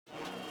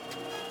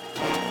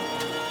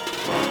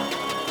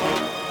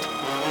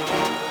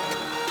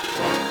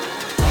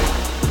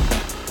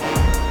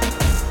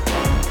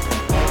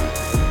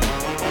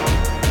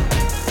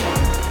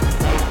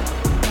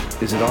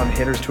Is it on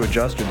hitters to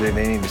adjust, or do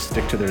they need to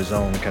stick to their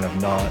zone, kind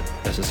of not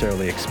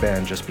necessarily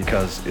expand just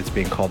because it's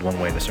being called one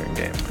way in a certain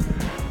game?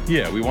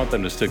 Yeah, we want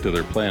them to stick to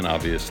their plan,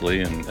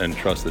 obviously, and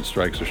trust that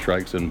strikes are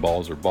strikes and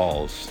balls are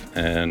balls.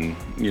 And,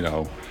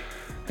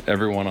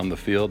 everyone on the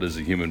field is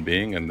a human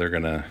being, and they're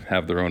going to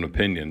have their own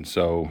opinion.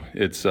 So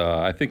it's,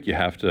 I think you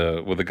have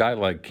to, with a guy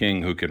like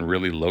King who can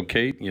really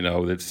locate,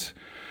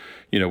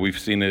 we've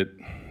seen it,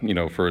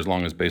 for as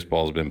long as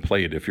baseball has been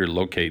played. If you're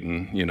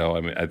locating,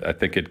 I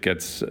think it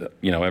gets,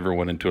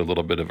 everyone into a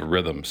little bit of a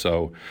rhythm.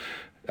 So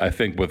I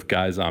think with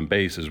guys on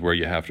base is where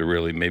you have to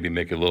really maybe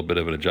make a little bit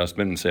of an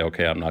adjustment and say,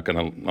 okay, I'm not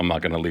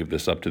gonna leave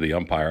this up to the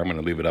umpire. I'm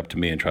gonna leave it up to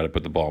me and try to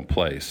put the ball in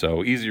play.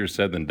 So easier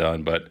said than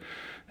done, but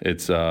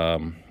it's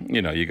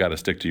you got to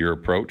stick to your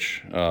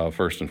approach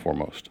first and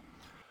foremost.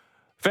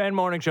 Fan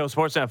Morning Show,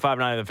 Sportsnet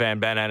 590 The Fan,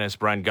 Ben Ennis,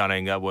 Brent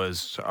Gunning. That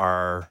was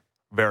our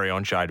very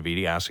own Shai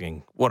Davidi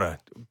asking. What a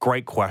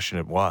great question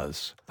it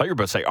was. I thought you were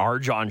about to say our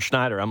John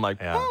Schneider. I'm like,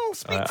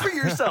 speak for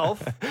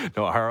yourself.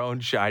 No, our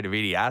own Shai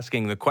Davidi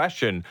asking the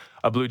question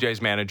of Blue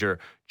Jays manager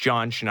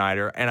John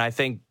Schneider, and I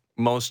think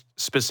most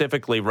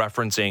specifically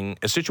referencing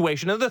a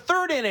situation of the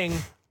third inning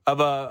of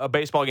a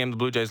baseball game. The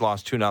Blue Jays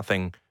lost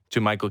 2-0 to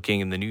Michael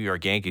King and the New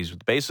York Yankees with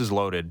the bases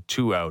loaded,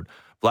 2 out.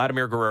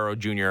 Vladimir Guerrero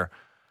Jr.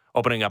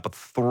 opening up a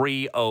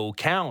 3-0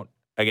 count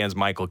against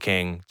Michael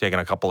King, taking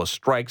a couple of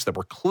strikes that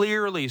were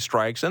clearly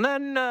strikes, and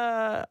then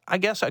I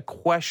guess a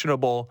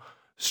questionable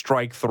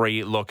strike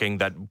 3 looking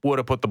that would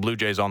have put the Blue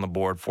Jays on the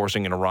board,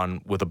 forcing in a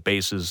run with a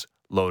bases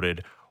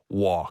loaded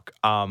walk.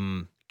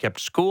 Kept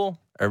us cool.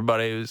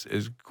 Everybody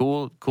is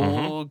cool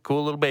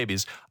little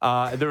babies.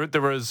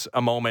 There was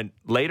a moment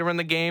later in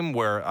the game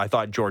where I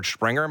thought George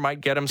Springer might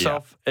get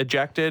himself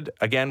ejected,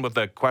 again with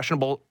a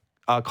questionable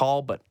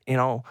call, but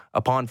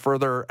upon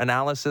further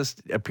analysis,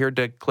 appeared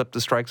to clip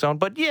the strike zone.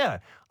 But yeah,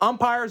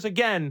 umpires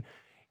again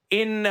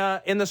in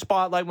the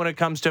spotlight when it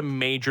comes to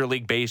Major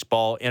League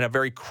Baseball in a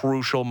very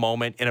crucial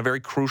moment, in a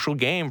very crucial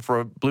game for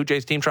a Blue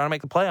Jays team trying to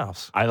make the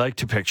playoffs. I like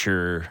to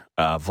picture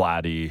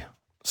Vladdy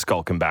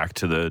skulking back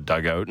to the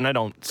dugout, and I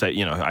don't say,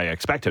 I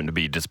expect him to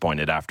be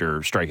disappointed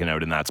after striking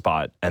out in that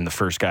spot. And the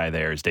first guy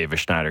there is Davis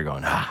Schneider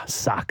going,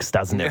 sucks,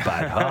 doesn't it,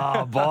 bud?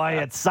 Oh boy,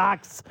 it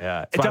sucks.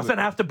 Yeah, it doesn't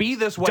have to be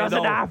this way.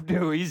 Doesn't have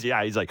to. He's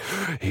like,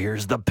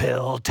 here's the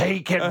pill,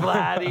 take it,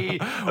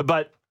 Vladdy.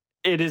 But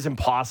it is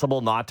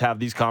impossible not to have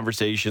these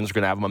conversations. We're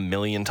going to have them a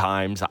million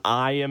times.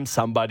 I am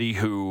somebody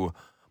who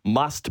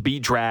must be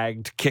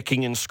dragged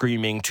kicking and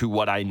screaming to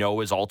what I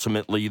know is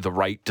ultimately the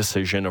right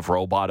decision of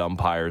robot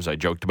umpires. I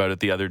joked about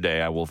it the other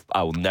day. I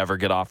will never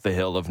get off the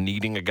hill of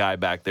needing a guy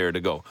back there to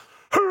go,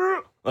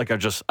 like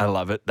I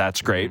love it.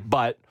 That's great.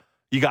 But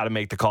you got to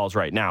make the calls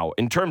right now.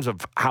 In terms of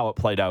how it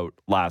played out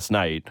last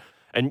night,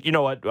 and you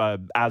know what,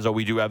 Azzo,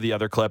 we do have the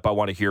other clip. I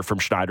want to hear from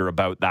Schneider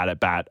about that at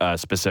bat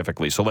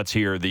specifically. So let's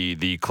hear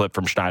the clip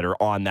from Schneider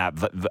on that,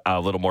 a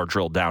little more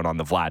drilled down on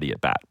the Vladdy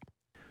at bat.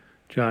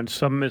 John,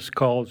 some missed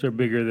calls are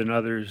bigger than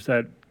others.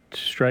 That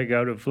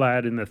strikeout of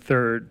Vlad in the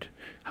third,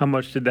 how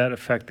much did that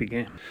affect the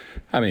game?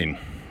 I mean,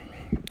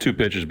 2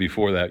 pitches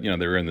before that, they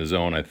were in the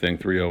zone, I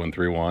think, 3-0 and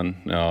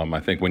 3-1. I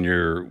think when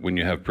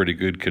you have pretty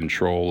good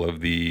control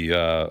of the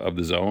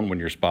zone, when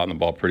you're spotting the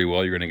ball pretty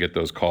well, you're going to get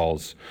those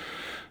calls.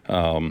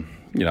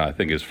 I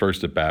think his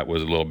first at bat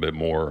was a little bit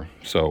more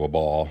so a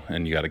ball,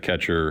 and you got a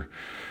catcher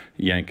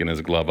yanking his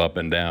glove up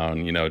and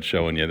down, it's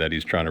showing you that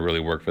he's trying to really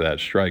work for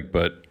that strike.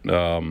 But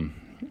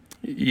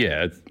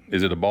yeah,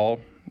 is it a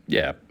ball?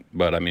 Yeah,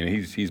 but I mean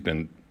he's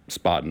been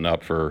spotting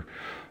up for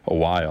a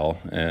while,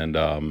 and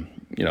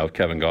if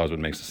Kevin Gausman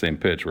makes the same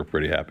pitch, we're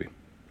pretty happy.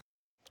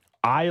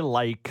 I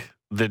like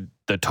the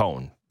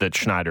tone that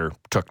Schneider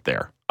took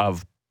there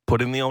of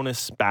putting the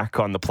onus back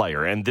on the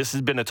player, and this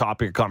has been a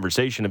topic of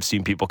conversation. I've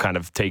seen people kind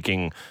of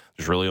taking.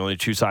 There's really only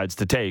 2 sides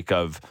to take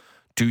of.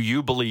 Do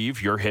you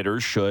believe your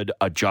hitters should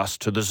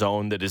adjust to the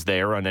zone that is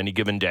there on any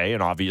given day?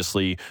 And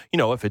obviously,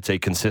 if it's a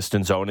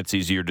consistent zone, it's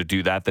easier to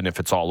do that than if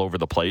it's all over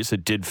the place.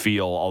 It did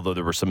feel, although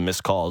there were some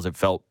missed calls, it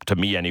felt, to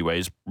me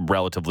anyways,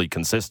 relatively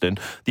consistent.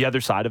 The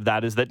other side of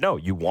that is that, no,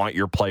 you want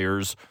your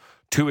players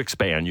to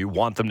expand. You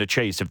want them to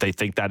chase if they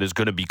think that is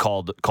going to be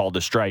called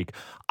a strike.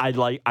 I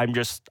like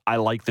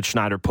that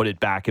Schneider put it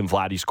back in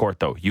Vladdy's court,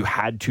 though. You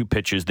had 2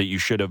 pitches that you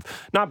should have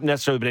not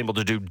necessarily been able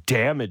to do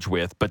damage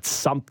with, but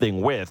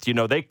something with.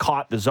 They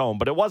caught the zone,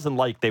 but it wasn't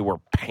like they were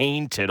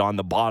painted on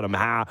the bottom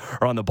half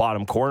or on the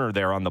bottom corner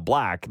there on the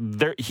black.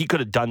 He could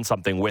have done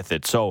something with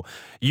it. So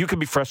you can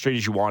be frustrated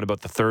as you want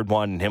about the third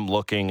one and him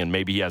looking, and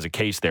maybe he has a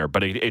case there,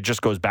 but it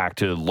just goes back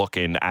to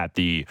looking at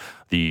the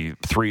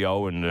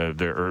 3-0 and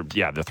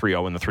the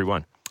 3-0 and the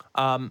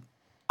 3-1.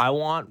 I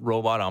want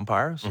robot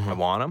umpires. I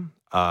want them.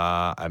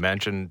 I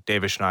mentioned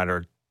Davis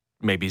Schneider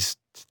maybe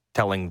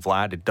telling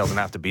Vlad it doesn't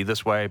have to be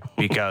this way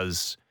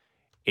because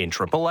in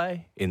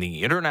AAA, in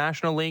the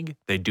International League,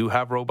 they do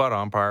have robot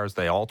umpires.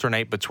 They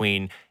alternate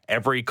between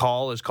every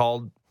call is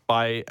called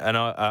by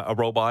a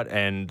robot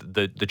and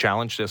the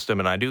challenge system.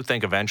 And I do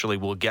think eventually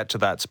we'll get to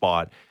that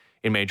spot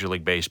in Major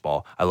League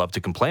Baseball. I love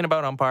to complain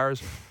about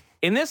umpires.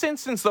 In this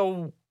instance,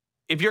 though,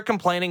 if you're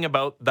complaining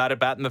about that at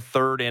bat in the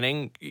third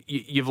inning,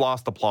 you've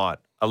lost the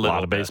plot a little bit. A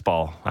lot of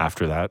baseball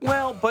after that.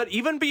 Well, but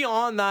even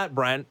beyond that,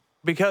 Brent,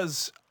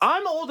 because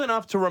I'm old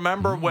enough to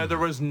remember where there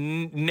was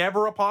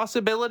never a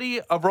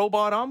possibility of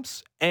robot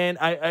umps, and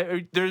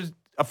I there's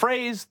a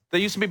phrase that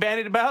used to be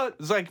bandied about.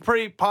 It's like a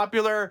pretty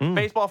popular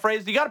baseball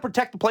phrase. You got to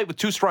protect the plate with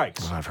 2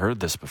 strikes. I've heard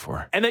this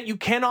before. And that you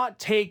cannot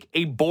take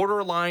a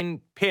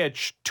borderline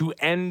pitch to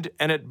end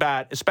an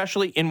at-bat,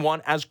 especially in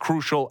one as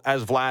crucial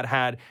as Vlad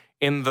had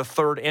in the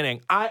third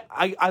inning.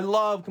 I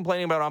love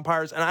complaining about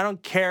umpires, and I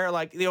don't care.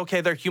 Like,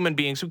 okay, they're human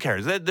beings. Who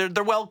cares?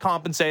 They're well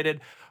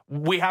compensated.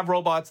 We have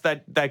robots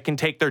that can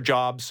take their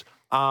jobs.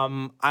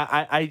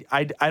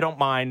 I don't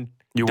mind.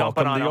 You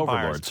dumping welcome on the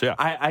umpires. overlords, yeah.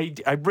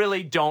 I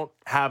really don't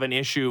have an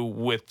issue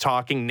with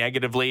talking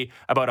negatively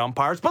about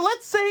umpires, but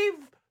let's save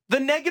the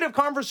negative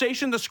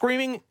conversation, the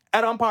screaming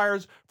at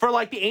umpires for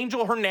like the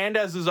Angel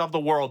Hernandezes of the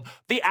world,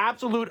 the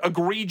absolute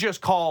egregious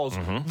calls,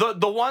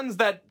 the ones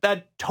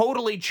that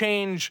totally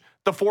change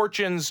the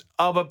fortunes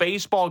of a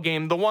baseball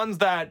game, the ones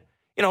that,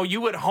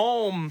 you at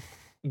home,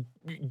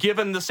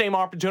 given the same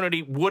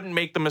opportunity, wouldn't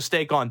make the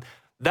mistake on.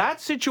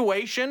 That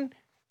situation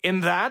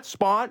in that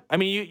spot, I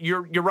mean,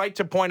 you're right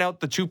to point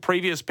out the 2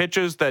 previous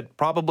pitches that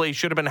probably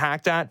should have been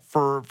hacked at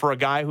for a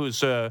guy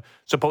who's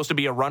supposed to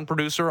be a run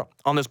producer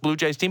on this Blue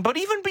Jays team. But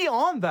even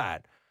beyond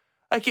that,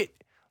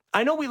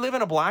 I know we live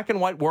in a black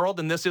and white world,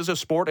 and this is a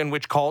sport in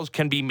which calls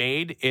can be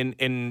made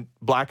in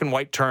black and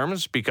white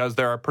terms because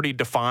there are pretty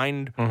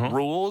defined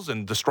rules,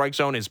 and the strike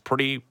zone is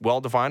pretty well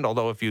defined.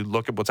 Although if you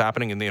look at what's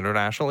happening in the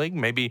International League,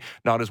 maybe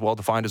not as well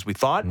defined as we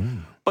thought.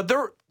 But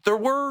there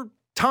were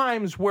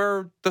times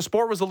where the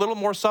sport was a little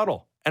more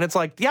subtle. And it's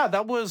like, yeah,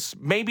 that was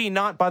maybe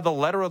not by the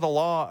letter of the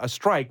law a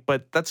strike,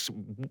 but that's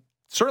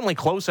certainly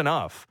close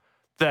enough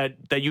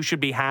that you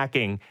should be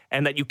hacking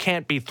and that you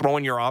can't be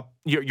throwing your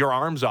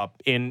arms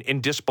up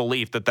in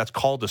disbelief that that's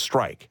called a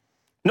strike.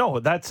 No,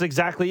 that's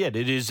exactly it.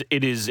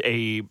 It is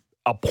a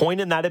point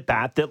in that at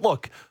bat that,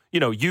 look,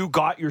 you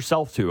got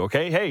yourself to,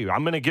 okay? Hey,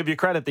 I'm going to give you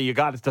credit that you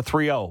got it to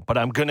 3-0, but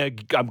I'm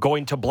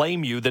going to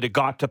blame you that it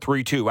got to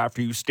 3-2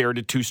 after you stared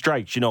at 2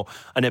 strikes.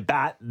 An at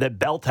bat that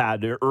Belt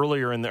had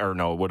earlier it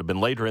would have been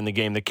later in the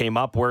game that came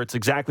up where it's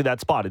exactly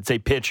that spot. It's a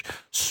pitch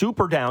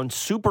super down,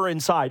 super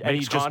inside, and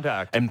he just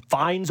and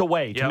finds a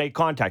way to make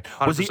contact.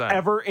 100%. Was he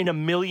ever in a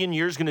million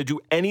years going to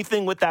do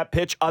anything with that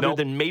pitch other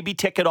than maybe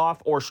tick it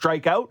off or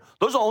strike out?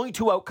 Those are only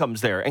 2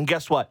 outcomes there. And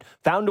guess what?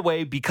 Found a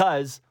way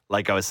because,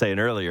 like I was saying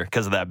earlier,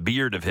 because of that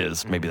beard of his.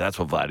 Maybe that's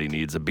what Vladdy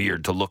needs, a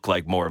beard to look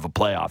like more of a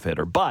playoff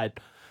hitter. But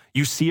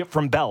you see it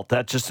from Belt.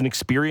 That's just an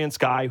experienced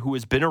guy who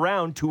has been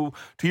around. To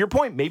your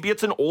point, maybe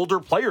it's an older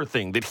player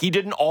thing that he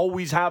didn't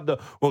always have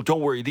well, don't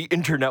worry, the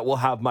internet will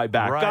have my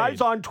back. Right. Guys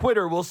on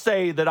Twitter will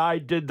say that I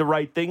did the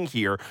right thing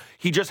here.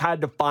 He just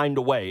had to find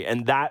a way.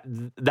 And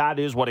that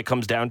is what it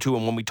comes down to.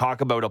 And when we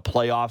talk about a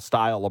playoff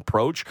style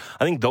approach,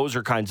 I think those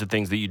are kinds of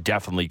things that you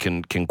definitely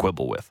can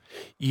quibble with.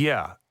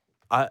 Yeah.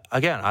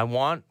 I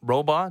want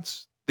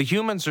robots. The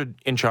humans are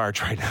in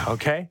charge right now,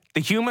 okay?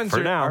 The humans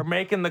are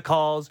making the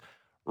calls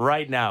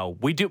right now.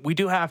 We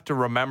do have to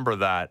remember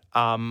that.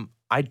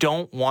 I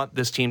don't want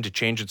this team to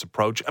change its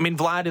approach. I mean,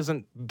 Vlad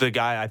isn't the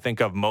guy I think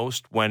of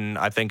most when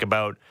I think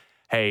about,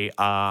 hey,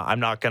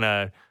 I'm not going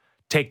to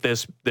take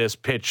this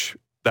pitch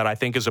that I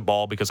think is a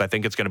ball because I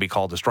think it's going to be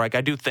called a strike.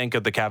 I do think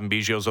of the Kevin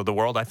Biggio's of the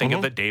world. I think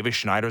of the Davis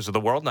Schneiders of the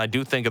world. And I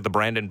do think of the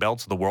Brandon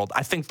Belts of the world.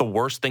 I think the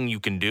worst thing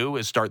you can do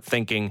is start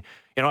thinking,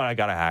 I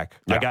got to hack.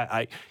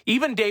 Yeah.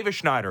 Even Davis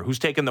Schneider, who's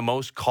taken the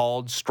most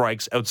called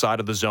strikes outside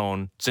of the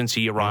zone since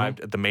he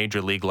arrived at the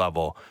major league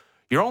level.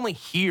 You're only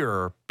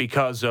here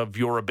because of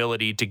your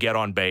ability to get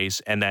on base.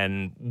 And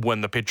then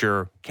when the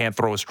pitcher can't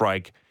throw a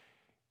strike,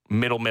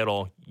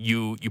 middle,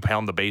 you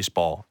pound the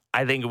baseball.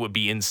 I think it would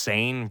be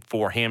insane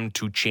for him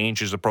to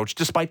change his approach,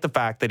 despite the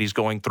fact that he's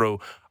going through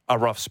a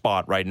rough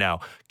spot right now.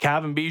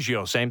 Kevin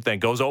Biggio, same thing.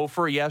 Goes 0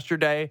 for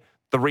yesterday.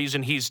 The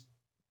reason he's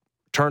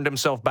turned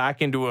himself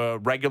back into a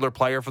regular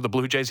player for the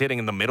Blue Jays, hitting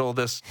in the middle of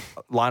this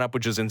lineup,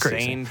 which is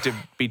insane to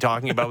be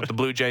talking about with the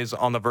Blue Jays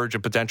on the verge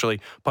of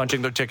potentially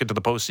punching their ticket to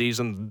the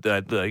postseason.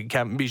 The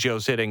Kevin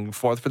Biggio's hitting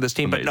 4th for this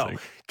team. Amazing. But no,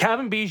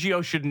 Kevin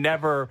Biggio should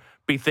never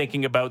be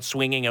thinking about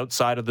swinging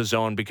outside of the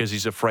zone because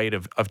he's afraid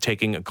of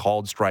taking a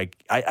called strike.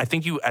 I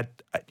think you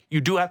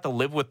do have to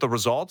live with the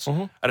results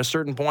at a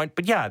certain point.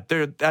 But yeah,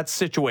 that's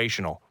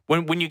situational.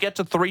 When you get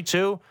to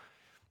 3-2,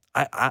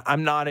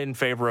 I'm not in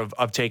favor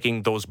of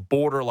taking those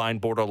borderline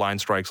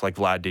strikes like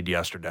Vlad did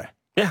yesterday.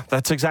 Yeah,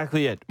 that's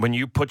exactly it. When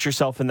you put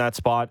yourself in that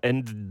spot,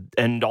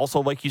 and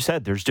also, like you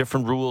said, there's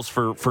different rules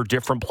for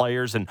different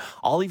players, and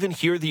I'll even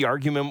hear the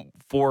argument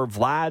for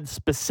Vlad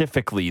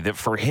specifically that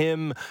for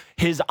him,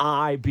 his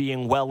eye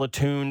being well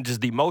attuned is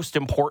the most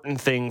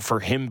important thing for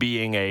him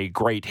being a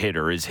great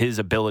hitter, is his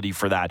ability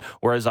for that.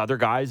 Whereas other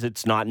guys,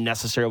 it's not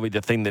necessarily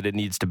the thing that it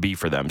needs to be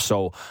for them.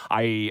 So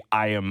I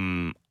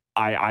am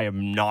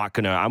not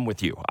going to, I'm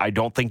with you. I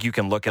don't think you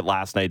can look at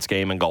last night's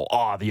game and go,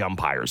 the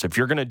umpires. If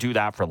you're going to do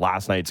that for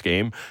last night's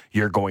game,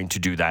 you're going to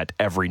do that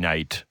every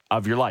night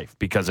of your life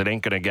because it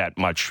ain't going to get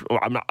much.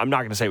 I'm not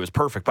going to say it was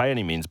perfect by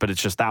any means, but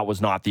it's just that was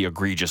not the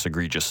egregious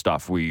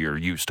stuff we are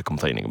used to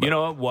complaining about. You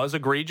know, it was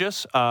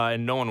egregious,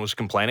 and no one was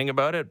complaining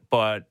about it,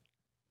 but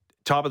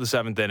top of the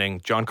 7th inning,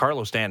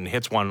 Giancarlo Stanton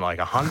hits one like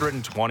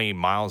 120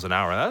 miles an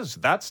hour.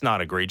 That's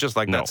not egregious.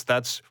 Like, No.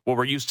 that's what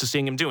we're used to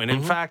seeing him doing.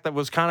 In fact, that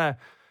was kind of,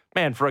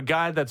 man, for a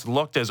guy that's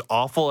looked as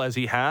awful as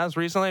he has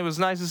recently, it was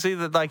nice to see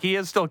that, like, he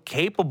is still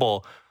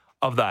capable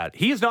of that.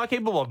 He is not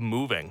capable of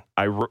moving.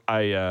 I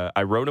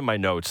wrote in my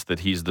notes that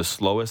he's the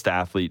slowest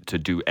athlete to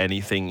do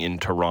anything in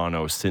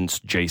Toronto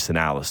since Jason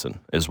Allison,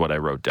 is what I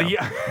wrote down.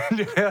 Yeah,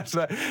 that's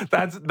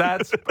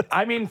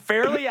I mean,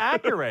 fairly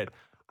accurate.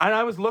 And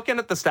I was looking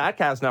at the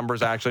StatCast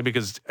numbers, actually,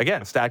 because,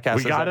 again, StatCast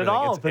We says got it everything.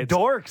 all. The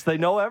dorks, they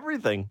know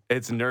everything.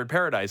 It's nerd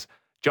paradise.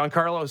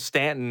 Giancarlo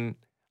Stanton,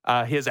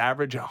 his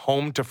average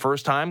home to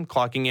first time,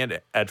 clocking in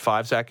at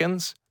 5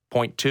 seconds,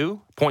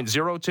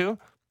 0.02.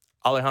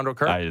 Alejandro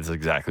Kirk. That's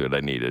exactly what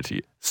I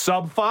needed.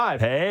 Sub 5.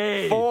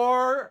 Hey.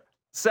 4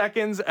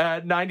 seconds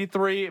at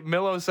 93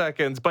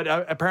 milliseconds. But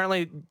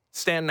apparently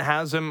Stanton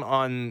has him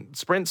on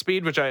sprint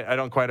speed, which I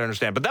don't quite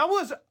understand. But that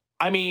was,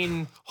 I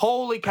mean,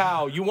 holy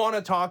cow. You want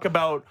to talk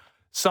about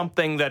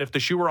something that if the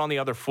shoe were on the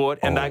other foot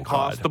and that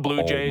cost the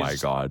Blue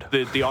Jays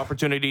the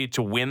opportunity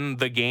to win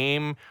the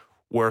game,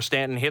 where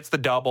Stanton hits the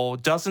double,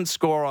 doesn't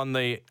score on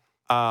the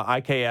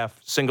IKF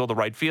single to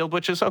right field,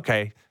 which is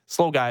okay.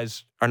 Slow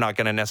guys are not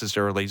going to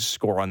necessarily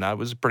score on that. It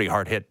was a pretty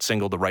hard hit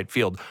single to right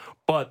field.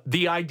 But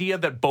the idea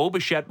that Bo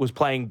Bichette was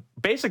playing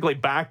basically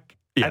back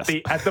at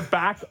the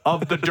back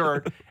of the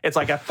dirt, it's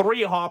like a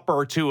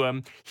 3-hopper to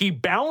him. He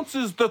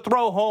bounces the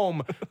throw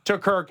home to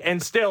Kirk,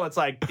 and still it's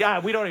like, yeah,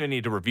 we don't even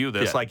need to review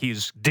this. Yeah. Like,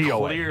 he's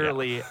DOA,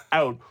 clearly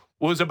out.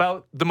 Was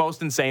about the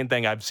most insane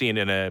thing I've seen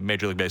in a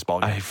Major League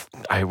Baseball game.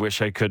 I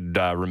wish I could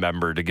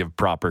remember to give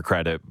proper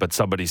credit, but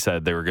somebody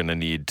said they were going to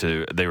need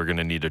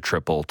a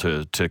triple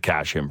to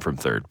cash him from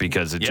third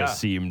because it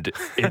just seemed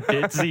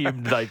it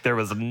seemed like there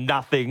was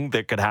nothing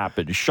that could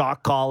happen.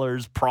 Shock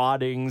collars,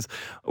 proddings,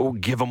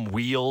 give him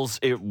wheels.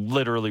 It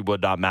literally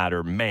would not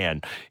matter. Man,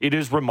 it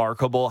is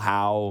remarkable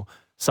how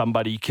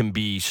somebody can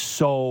be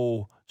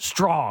so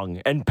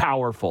strong and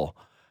powerful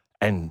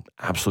and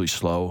absolutely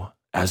slow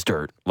as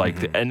dirt.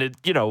 Like, and it,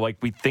 you know, like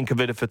we think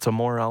of it, if it's a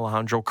more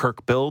Alejandro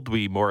Kirk build,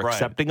 we more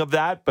accepting of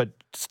that, but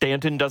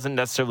Stanton doesn't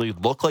necessarily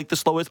look like the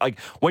slowest. Like,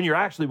 when you're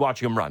actually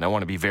watching him run, I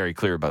want to be very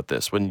clear about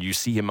this. When you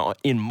see him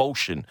in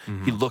motion,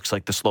 he looks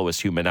like the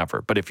slowest human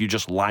ever. But if you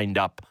just lined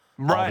up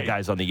all the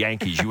guys on the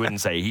Yankees, you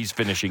wouldn't say he's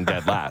finishing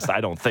dead last. I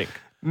don't think.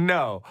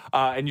 No,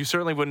 and you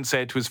certainly wouldn't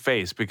say it to his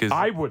face because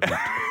I wouldn't.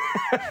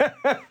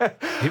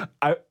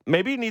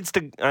 Maybe he needs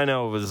to. I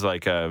know it was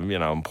like a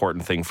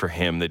important thing for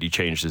him that he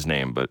changed his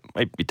name, but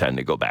might be time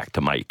to go back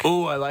to Mike.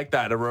 Ooh, I like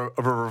that. A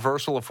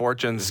reversal of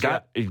fortunes.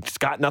 He's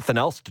got nothing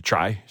else to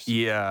try.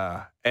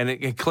 Yeah, and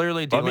it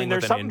clearly dealing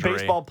there's with an something injury.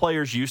 baseball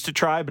players used to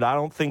try, but I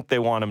don't think they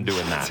want him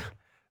doing that.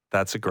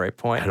 That's a great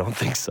point. I don't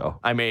think so.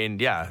 I mean,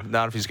 yeah,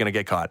 not if he's going to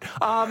get caught.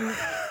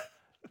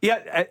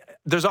 Yeah,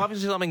 there's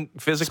obviously something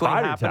physically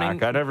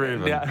happening. I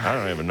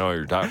don't even know what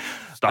you're talking.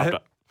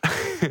 Stop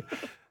that.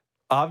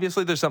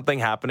 Obviously, there's something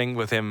happening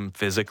with him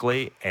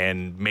physically,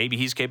 and maybe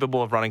he's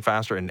capable of running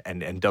faster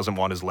and doesn't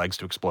want his legs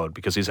to explode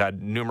because he's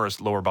had numerous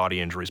lower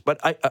body injuries. But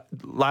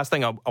last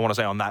thing I want to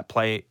say on that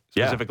play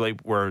specifically,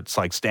 where it's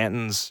like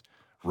Stanton's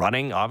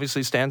running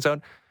obviously stands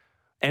out.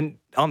 And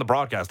on the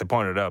broadcast, they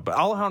pointed it out, but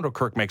Alejandro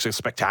Kirk makes a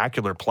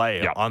spectacular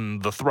play on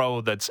the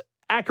throw that's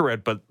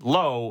accurate but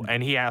low,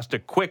 and he has to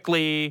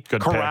quickly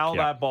corral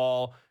that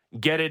ball,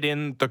 get it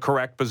in the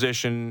correct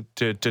position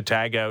to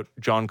tag out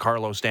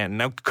Giancarlo Stanton.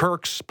 Now,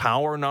 Kirk's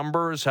power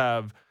numbers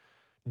have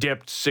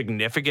dipped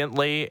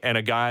significantly, and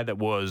a guy that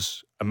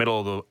was a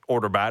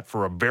middle-of-the-order bat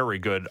for a very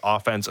good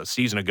offense a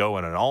season ago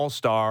and an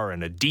all-star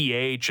and a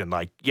DH, and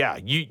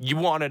you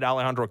wanted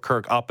Alejandro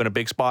Kirk up in a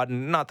big spot,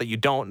 and not that you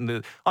don't, and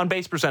the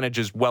on-base percentage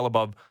is well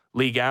above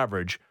league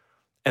average,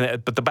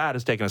 but the bat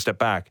has taken a step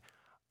back.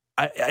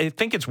 I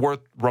think it's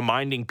worth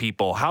reminding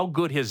people how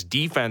good his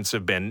defense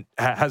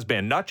has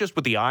been, not just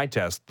with the eye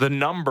test. The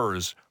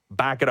numbers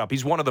back it up.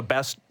 He's one of the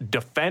best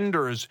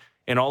defenders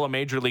in all of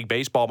Major League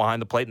Baseball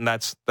behind the plate, and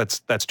that's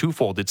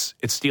twofold. It's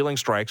stealing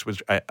strikes,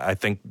 which I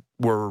think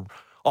we're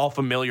all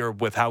familiar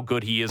with how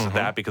good he is at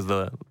that because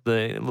the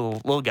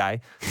little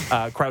guy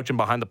crouching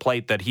behind the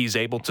plate, that he's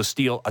able to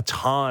steal a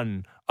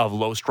ton of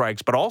low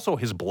strikes, but also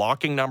his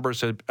blocking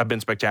numbers have been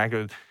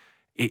spectacular.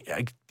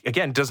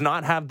 Again, does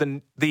not have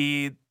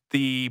the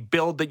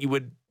build that you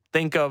would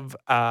think of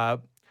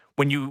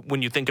when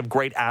you think of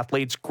great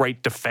athletes,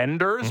 great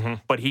defenders,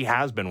 but he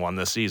has been one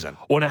this season.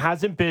 Well, it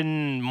hasn't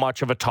been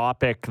much of a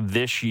topic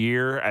this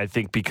year, I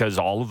think, because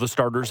all of the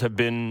starters have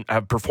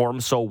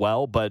performed so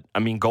well. But I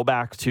mean, go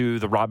back to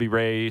the Robbie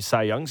Ray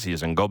Cy Young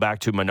season, go back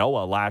to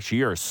Manoah last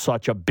year.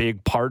 Such a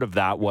big part of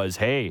that was,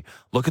 hey,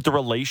 look at the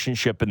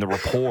relationship and the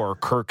rapport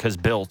Kirk has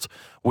built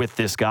with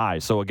this guy.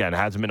 So again, it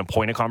hasn't been a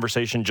point of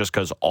conversation just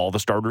because all the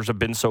starters have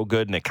been so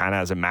good and it kind of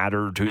hasn't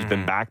mattered who's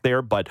been back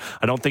there. But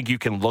I don't think you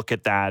can look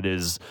at that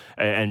as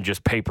and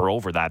just paper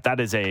over that.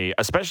 That is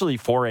especially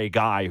for a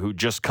guy who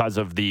just because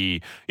of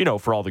the,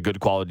 for all the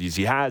good qualities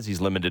he has, he's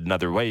limited in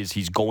other ways.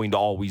 He's going to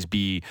always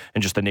be,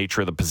 and just the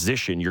nature of the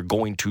position, you're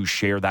going to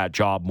share that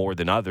job more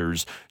than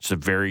others. It's a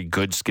very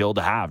good skill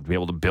to have, to be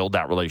able to build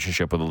that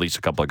relationship with at least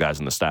a couple of guys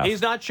in the staff.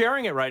 He's not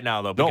sharing it right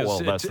now, though. No, well,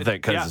 that's the thing,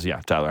 because,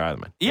 Tyler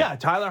Heineman. Yeah,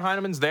 Tyler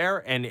Heineman's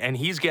there, and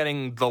he's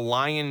getting the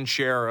lion's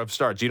share of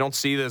starts. You don't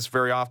see this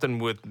very often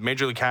with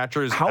Major League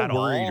catchers How at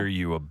worried all. are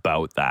you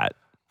about that?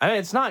 I mean,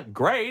 it's not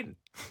great.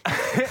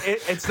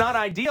 It's not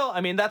ideal.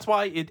 I mean, that's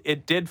why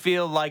it did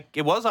feel like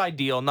it was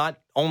ideal, not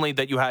only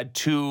that you had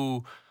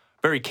two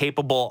very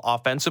capable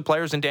offensive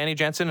players in Danny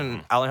Jansen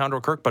and Alejandro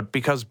Kirk, but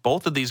because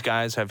both of these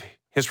guys have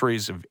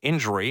histories of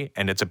injury,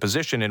 and it's a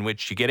position in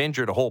which you get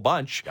injured a whole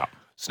bunch. Yeah.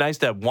 It's nice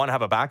to, one,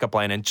 have a backup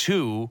plan, and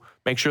two,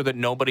 make sure that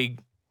nobody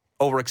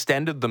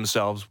overextended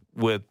themselves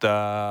with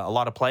a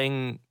lot of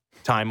playing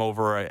time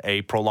over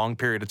a prolonged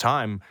period of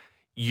time.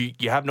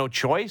 You have no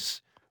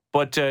choice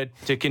but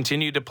to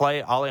continue to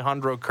play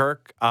Alejandro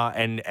Kirk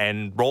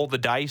and roll the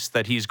dice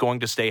that he's going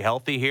to stay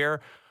healthy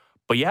here.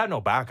 But you have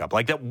no backup.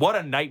 Like that, what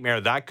a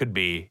nightmare that could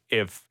be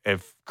if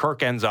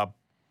Kirk ends up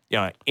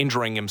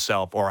injuring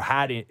himself or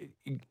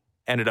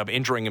ended up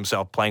injuring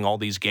himself playing all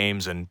these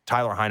games, and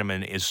Tyler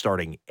Heineman is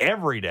starting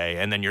every day,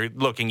 and then you're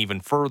looking even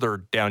further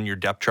down your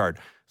depth chart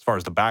as far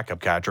as the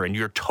backup catcher, and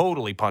you're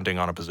totally punting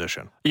on a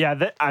position.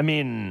 Yeah,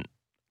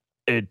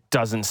 it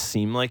doesn't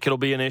seem like it'll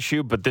be an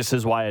issue, but this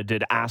is why I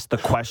did ask the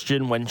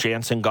question when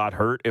Jansen got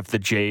hurt, if the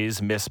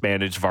Jays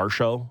mismanaged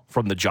Varsho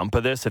from the jump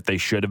of this, if they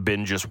should have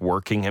been just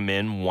working him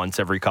in once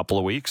every couple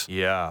of weeks.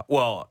 Yeah,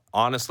 well,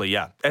 honestly,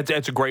 yeah,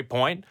 it's a great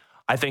point.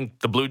 I think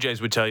the Blue Jays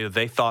would tell you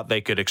they thought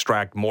they could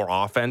extract more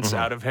offense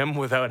out of him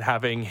without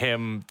having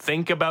him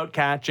think about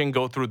catching,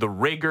 go through the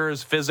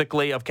rigors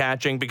physically of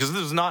catching, because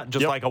this is not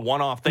just like a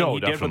one-off thing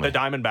did with the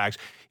Diamondbacks.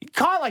 He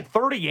caught like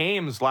 30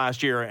 games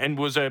last year and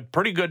was a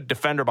pretty good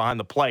defender behind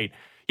the plate.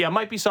 Yeah, it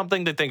might be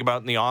something to think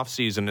about in the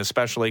offseason,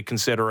 especially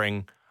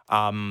considering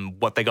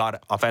what they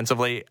got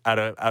offensively out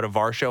of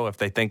Varsho, if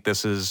they think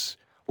this is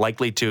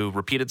likely to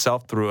repeat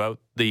itself throughout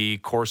the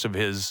course of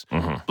his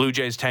Blue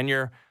Jays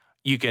tenure.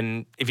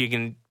 If you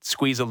can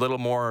squeeze a little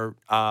more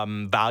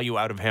value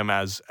out of him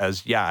as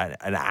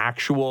an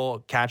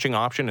actual catching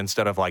option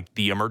instead of like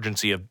the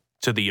emergency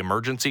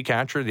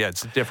catcher,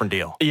 it's a different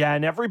deal. Yeah,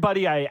 and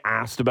everybody I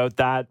asked about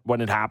that when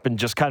it happened,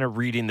 just kind of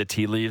reading the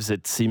tea leaves,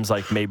 it seems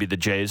like maybe the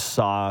Jays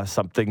saw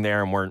something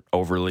there and weren't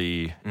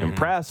overly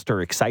impressed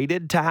or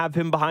excited to have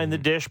him behind the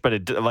dish.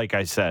 But like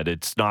I said,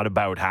 it's not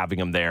about having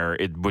him there.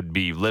 It would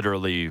be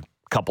literally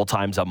couple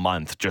times a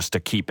month just to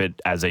keep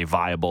it as a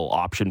viable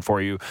option for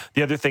you.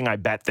 The other thing I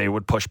bet they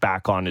would push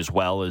back on as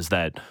well is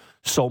that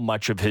so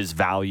much of his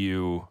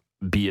value,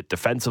 be it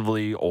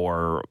defensively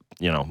or,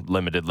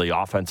 limitedly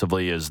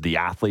offensively, is the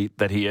athlete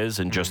that he is,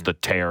 and just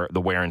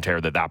the wear and tear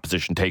that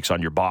position takes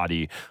on your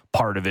body.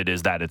 Part of it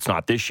is that it's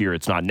not this year,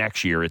 it's not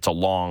next year, it's a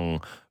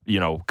long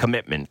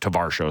commitment to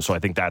Varsho. So I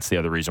think that's the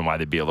other reason why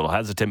they'd be a little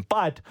hesitant.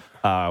 But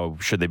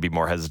should they be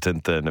more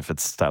hesitant than if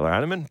it's Tyler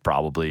Heineman?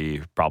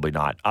 Probably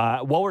not.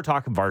 While we're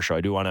talking Varsho,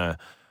 I do want to,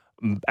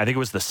 I think it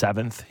was the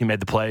 7th, he made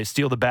the play,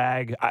 steal the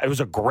bag. It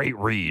was a great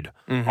read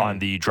on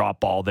the drop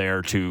ball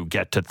there to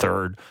get to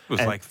third. It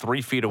was like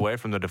 3 feet away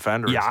from the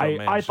defender. Yeah,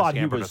 I thought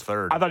he was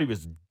third. I thought he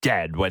was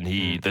dead when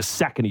the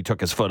second he took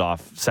his foot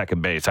off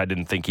second base. I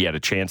didn't think he had a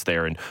chance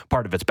there, and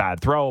part of it's bad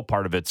throw,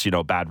 part of it's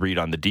bad read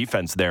on the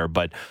defense there.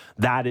 But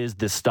that is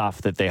the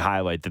stuff that they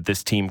highlight that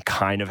this team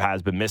kind of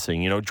has been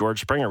missing.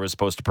 George Springer was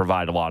supposed to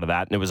provide a lot of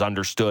that, and it was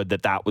understood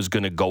that was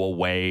going to go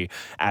away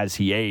as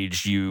he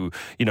aged. You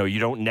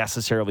don't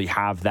necessarily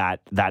have that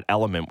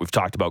element. We've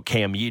talked about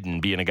Cam Eden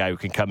being a guy who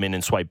can come in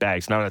and swipe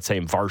bags. Now, I'm not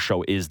saying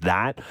Varsho is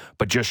that,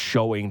 but just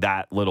showing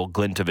that little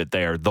glint of it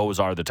there. Those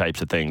are the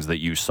types of things that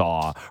you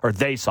saw, or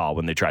they saw,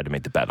 when they tried to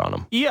make the bet on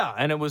him. Yeah,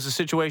 and it was a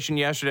situation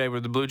yesterday where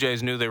the Blue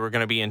Jays knew they were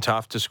going to be in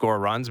tough to score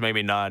runs.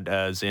 Maybe not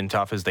as in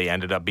tough as they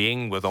ended up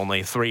being with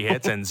only 3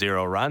 hits and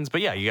 0 runs.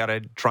 But yeah, you got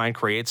to try and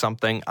create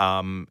something.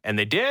 And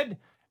they did,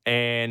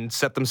 and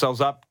set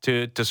themselves up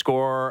to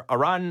score a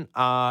run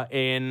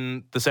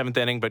in the 7th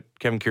inning. But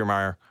Kevin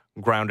Kiermaier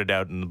grounded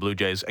out, and the Blue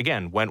Jays,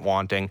 again, went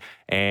wanting.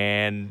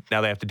 And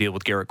now they have to deal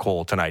with Garrett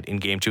Cole tonight in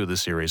Game 2 of the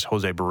series.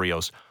 Jose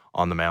Barrios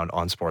on the mound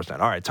on Sportsnet.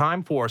 All right,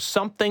 time for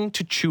Something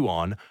to Chew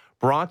On,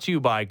 brought to you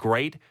by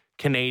Great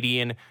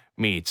Canadian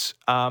Meats.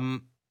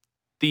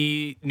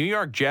 The New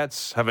York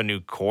Jets have a new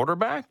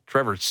quarterback.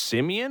 Trevor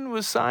Siemian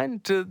was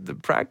signed to the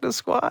practice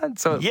squad.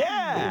 So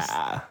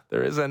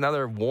there is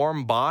another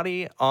warm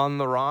body on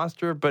the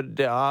roster. But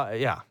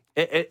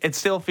it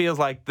still feels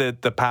like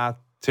the path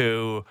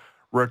to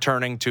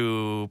returning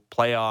to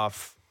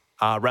playoff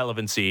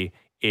relevancy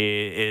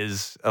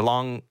is a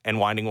long and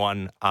winding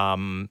one.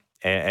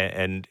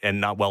 And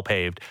not well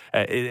paved.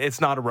 It's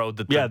not a road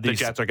that the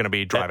Jets are going to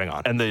be driving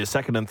on. And the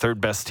second and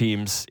third best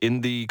teams in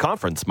the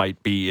conference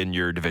might be in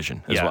your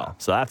division as well.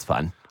 So that's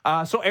fun.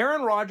 So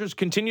Aaron Rodgers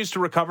continues to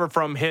recover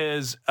from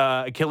his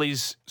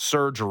Achilles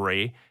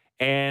surgery,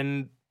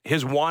 and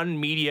his one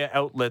media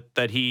outlet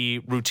that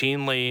he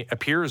routinely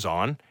appears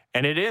on,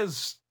 and it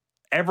is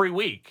every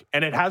week,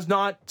 and it has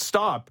not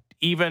stopped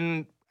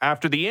even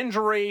after the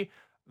injury.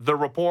 The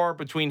rapport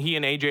between he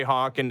and AJ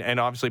Hawk and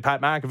obviously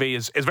Pat McAfee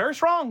is very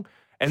strong,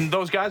 and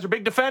those guys are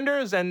big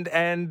defenders, and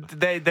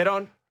they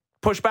don't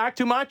push back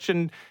too much,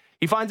 and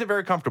he finds it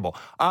very comfortable.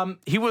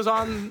 He was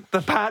on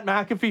the Pat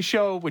McAfee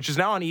show, which is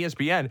now on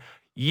ESPN,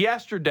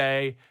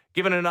 yesterday,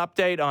 giving an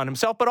update on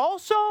himself, but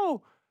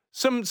also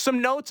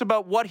some notes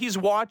about what he's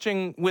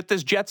watching with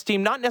this Jets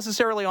team, not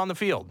necessarily on the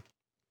field.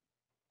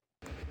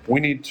 We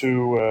need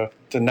to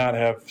not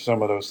have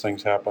some of those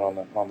things happen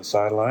on the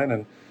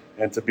sideline,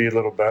 and to be a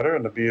little better,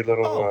 and to be a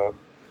little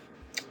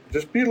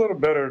just be a little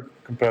better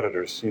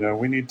competitors.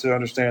 We need to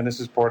understand this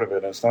is part of it.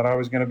 And it's not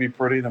always going to be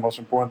pretty. The most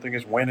important thing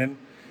is winning.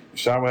 You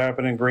saw what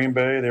happened in Green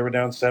Bay. They were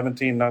down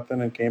 17-0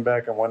 and came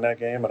back and won that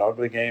game, an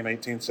ugly game,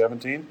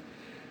 18-17. It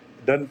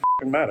doesn't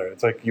matter.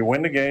 It's like you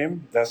win the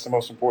game. That's the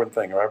most important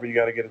thing. However, you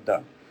got to get it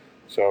done.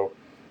 So,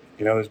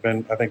 there's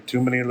been, I think,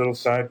 too many little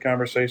side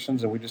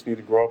conversations, and we just need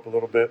to grow up a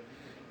little bit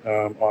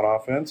on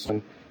offense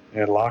and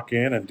lock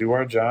in and do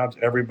our jobs,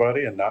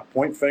 everybody, and not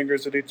point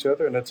fingers at each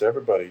other. And that's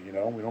everybody. We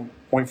don't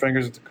point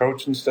fingers at the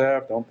coaching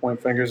staff. Don't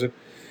point fingers at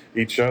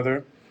each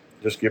other.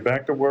 Just get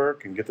back to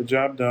work and get the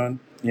job done.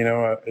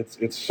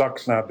 It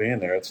sucks not being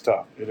there. It's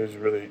tough.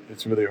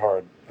 It's really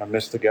hard. I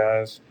miss the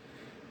guys.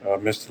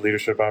 Miss the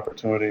leadership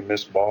opportunity,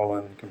 miss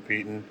balling,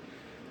 competing.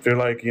 Feel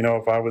like,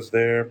 if I was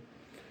there,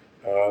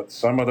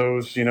 some of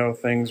those,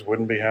 things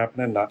wouldn't be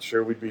happening. Not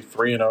sure we'd be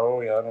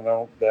 3-0. I don't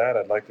know that.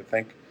 I'd like to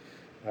think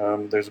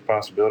there's a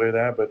possibility of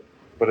that.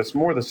 But it's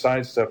more the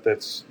side stuff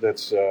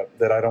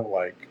that I don't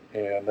like,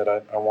 and that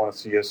I want to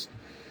see us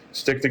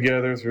stick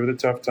together through the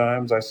tough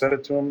times. I said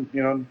it to him,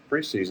 in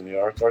preseason.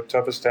 Our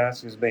toughest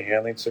task is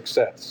handling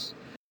success.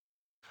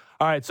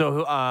 All right,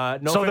 so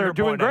so they're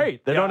doing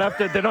great. They don't have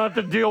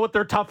to deal with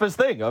their toughest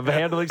thing of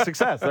handling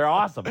success. They're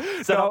awesome.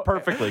 Set up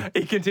perfectly.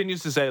 He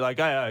continues to say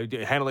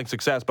handling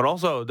success, but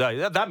also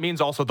that means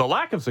also the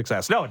lack of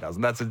success. No, it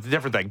doesn't. That's a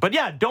different thing. But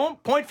yeah,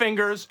 don't point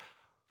fingers,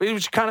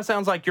 which kind of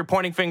sounds like you're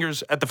pointing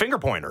fingers at the finger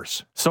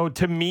pointers. So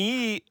to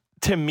me,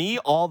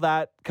 all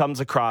that comes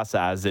across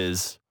as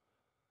is,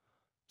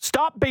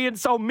 stop being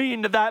so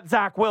mean to that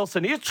Zach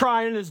Wilson. He's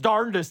trying his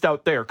darndest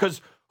out there,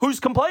 because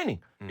who's complaining?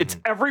 Mm-hmm. It's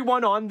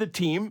everyone on the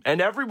team,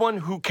 and everyone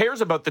who cares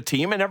about the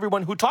team, and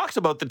everyone who talks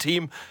about the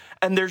team.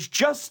 And there's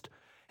just,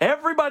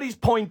 everybody's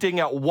pointing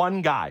at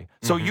one guy.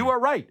 So you are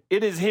right.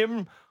 It is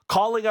him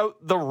calling out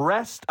the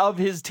rest of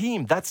his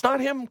team. That's not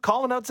him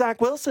calling out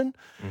Zach Wilson.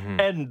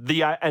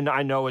 Mm-hmm. And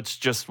I know it's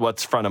just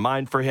what's front of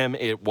mind for him.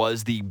 It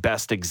was the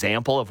best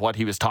example of what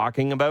he was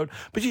talking about.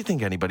 But you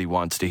think anybody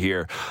wants to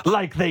hear,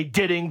 like they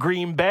did in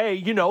Green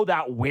Bay,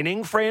 that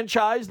winning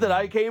franchise that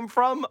I came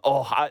from?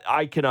 Oh,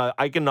 I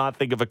cannot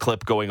think of a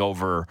clip going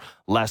over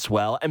less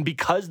well. And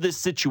because this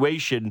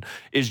situation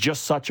is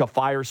just such a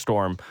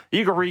firestorm,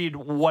 you can read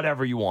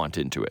whatever you want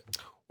into it.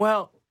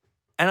 Well,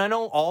 and I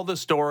know all the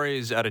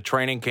stories at a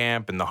training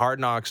camp and the Hard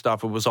Knock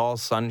stuff, it was all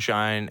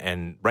sunshine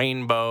and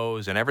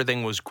rainbows and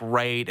everything was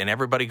great and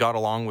everybody got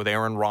along with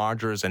Aaron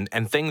Rodgers and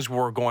things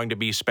were going to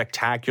be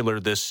spectacular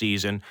this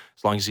season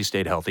as long as he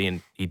stayed healthy,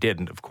 and he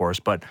didn't, of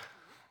course. But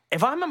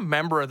if I'm a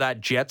member of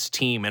that Jets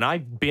team and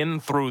I've been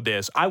through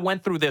this, I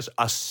went through this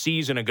a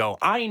season ago.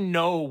 I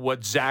know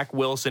what Zach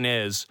Wilson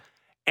is.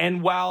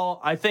 And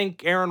while I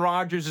think Aaron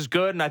Rodgers is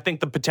good and I think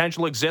the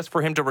potential exists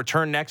for him to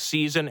return next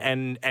season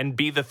and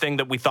be the thing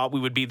that we thought we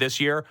would be this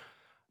year,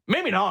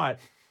 maybe not.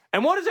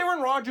 And what has Aaron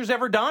Rodgers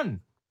ever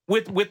done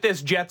with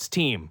this Jets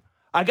team?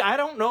 I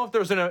don't know if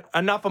there's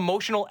enough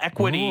emotional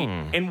equity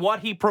in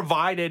what he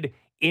provided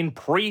in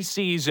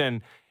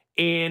preseason,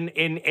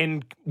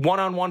 in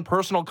one-on-one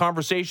personal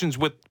conversations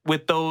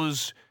with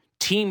those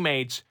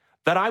teammates,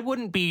 that I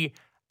wouldn't be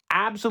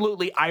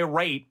absolutely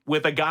irate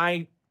with a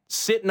guy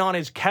sitting on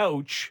his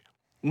couch,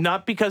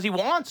 not because he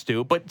wants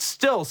to, but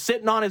still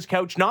sitting on his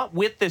couch, not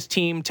with this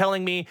team,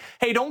 telling me,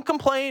 hey, don't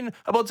complain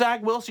about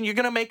Zach Wilson. You're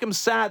going to make him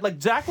sad.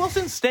 Like, Zach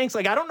Wilson stinks.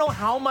 Like, I don't know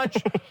how much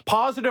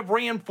positive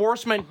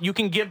reinforcement you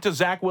can give to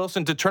Zach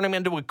Wilson to turn him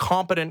into a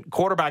competent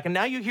quarterback. And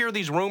now you hear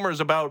these rumors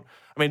about,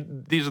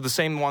 these are the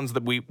same ones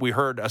that we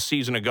heard a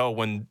season ago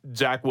when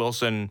Zach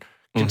Wilson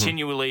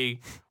continually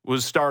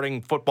was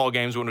starting football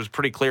games when it was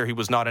pretty clear he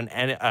was not an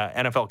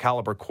NFL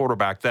caliber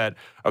quarterback, that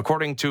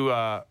according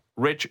to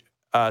Rich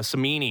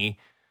Samini,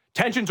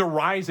 tensions are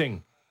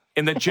rising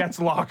in the Jets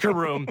locker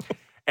room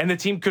and the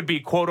team could be,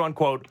 quote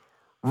unquote,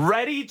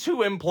 ready to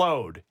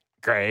implode.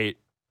 Great.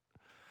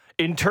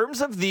 In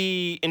terms of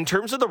the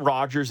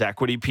Rodgers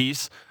equity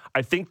piece,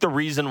 I think the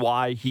reason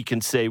why he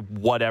can say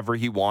whatever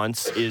he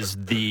wants is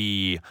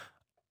the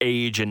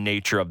age and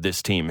nature of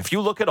this team. If you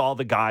look at all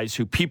the guys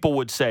who people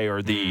would say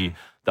are the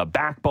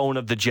backbone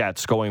of the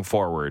Jets going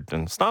forward,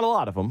 and it's not a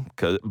lot of them,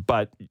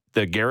 but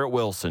the Garrett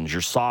Wilsons,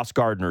 your Sauce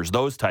Gardners,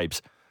 those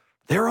types,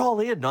 they're all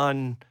in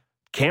on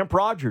Camp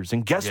Rodgers.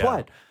 And guess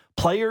what?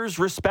 players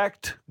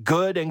respect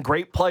good and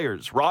great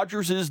players.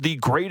 Rodgers is the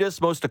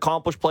greatest, most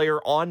accomplished player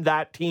on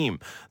that team.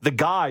 The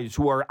guys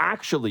who are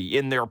actually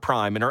in their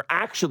prime and are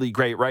actually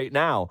great right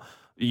now.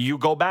 You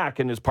go back,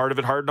 and as part of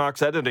it, Hard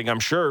Knocks editing, I'm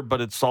sure,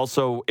 but it's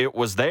also, it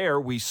was there.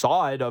 We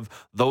saw it of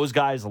those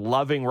guys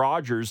loving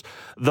Rodgers.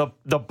 The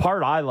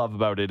part I love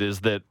about it is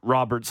that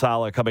Robert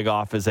Saleh coming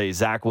off as a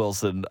Zach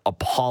Wilson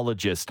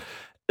apologist.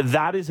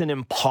 That is an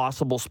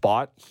impossible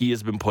spot he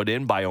has been put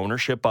in by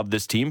ownership of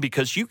this team,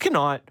 because you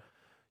cannot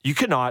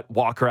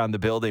walk around the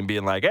building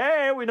being like,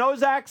 hey, we know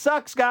Zach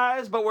sucks,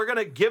 guys, but we're going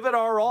to give it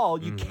our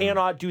all. You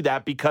cannot do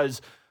that, because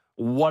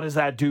what does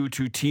that do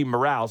to team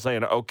morale?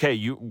 Saying, okay,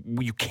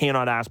 you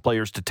cannot ask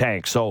players to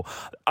tank. So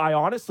I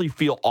honestly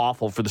feel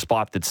awful for the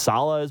spot that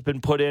Saleh has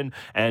been put in.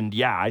 And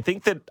yeah, I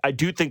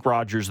do think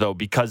Rodgers, though,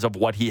 because of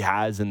what he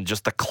has and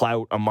just the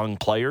clout among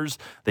players,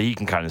 that he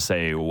can kind of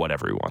say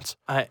whatever he wants.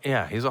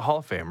 Yeah, he's a Hall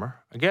of Famer.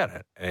 I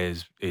get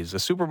it. He's a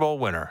Super Bowl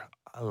winner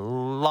a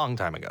long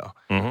time ago.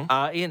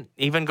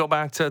 Even go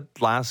back to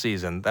last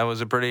season. That was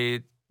a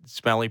pretty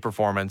smelly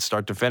performance,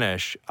 start to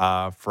finish,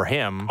 for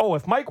him. Oh,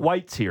 if Mike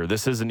White's here,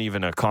 this isn't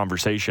even a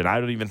conversation. I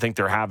don't even think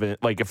they're having,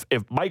 like,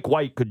 if Mike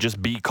White could just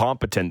be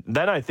competent,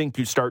 then I think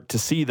you start to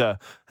see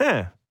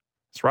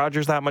is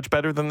Rodgers that much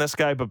better than this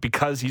guy? But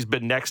because he's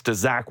been next to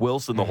Zach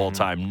Wilson the whole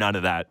time, none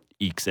of that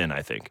ekes in,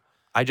 I think.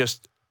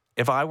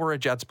 If I were a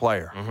Jets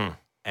player,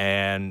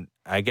 and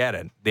I get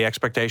it, the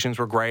expectations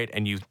were great,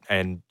 and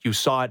you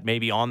saw it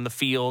maybe on the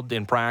field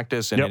in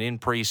practice and in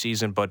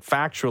preseason, but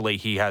factually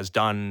he has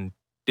done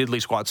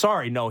diddly squat.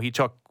 He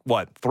took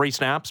 3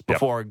 snaps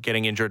before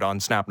getting injured on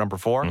snap number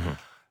 4.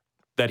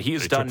 That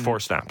he's done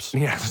 4 snaps.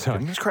 Yeah, so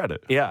give him his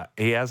credit. Yeah,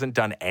 he hasn't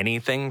done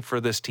anything for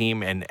this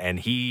team, and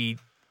he,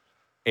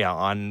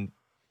 on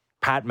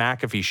Pat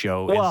McAfee's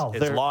show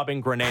is lobbing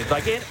grenades.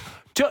 Like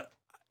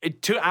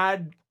to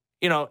add,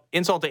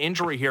 insult to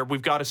injury here,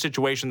 we've got a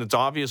situation that's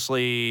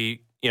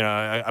obviously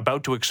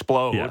about to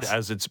explode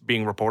as it's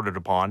being reported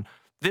upon.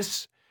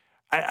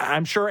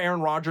 I'm sure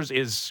Aaron Rodgers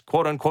is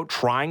quote unquote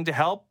trying to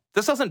help.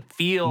 This doesn't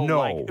feel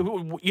like...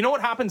 You know what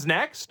happens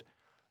next?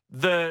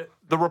 The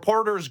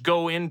reporters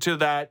go into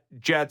that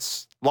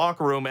Jets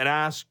locker room and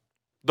ask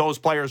those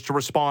players to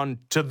respond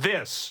to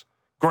this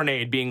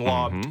grenade being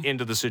lobbed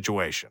into the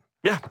situation.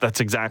 Yeah, that's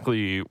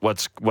exactly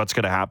what's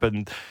going to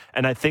happen.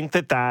 And I think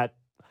that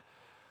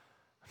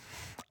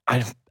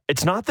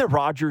it's not that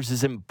Rodgers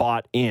isn't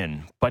bought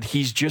in, but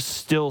he's just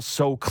still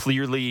so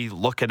clearly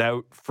looking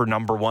out for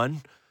number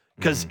one.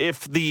 Because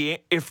if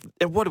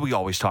what do we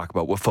always talk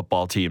about with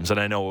football teams? And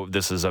I know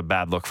this is a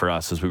bad look for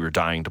us as we were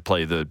dying to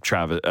play the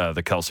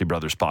Kelsey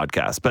Brothers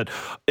podcast, but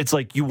it's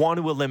like you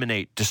want to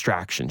eliminate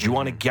distractions. You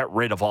want to get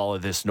rid of all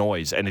of this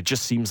noise, and it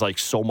just seems like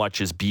so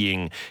much is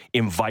being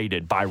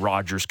invited by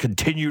Rodgers'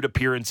 continued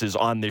appearances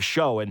on this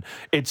show. And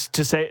it's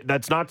to say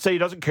that's not to say he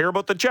doesn't care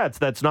about the Jets.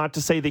 That's not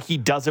to say that he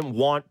doesn't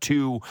want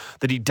them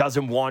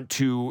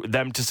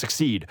to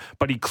succeed.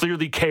 But he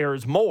clearly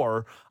cares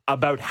more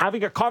about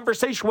having a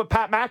conversation with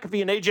Pat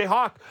McAfee and AJ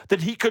Hawk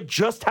that he could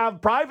just have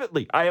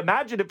privately. I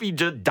imagine if he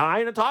just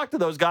dying to talk to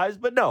those guys,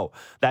 but no,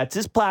 that's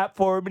his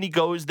platform, and he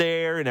goes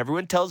there, and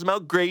everyone tells him how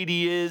great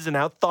he is and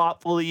how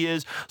thoughtful he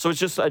is. So it's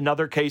just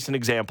another case and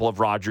example of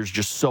Rodgers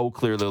just so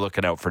clearly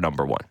looking out for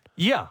number one.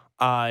 Yeah,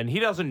 and he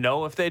doesn't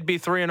know if they'd be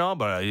 3-0,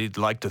 but he'd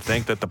like to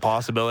think that the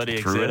possibility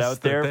exists. Threw it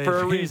out there for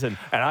a reason.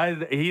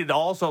 And he'd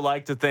also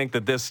like to think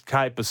that this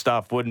type of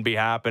stuff wouldn't be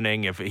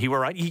happening if he were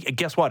right.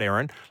 Guess what,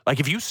 Aaron? Like,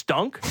 if you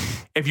stunk,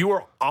 if you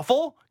were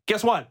awful,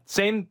 guess what?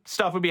 Same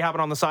stuff would be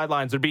happening on the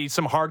sidelines. There'd be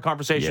some hard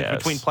conversations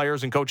between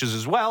players and coaches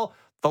as well.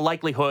 The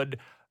likelihood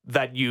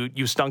that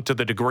you stunk to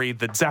the degree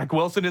that Zach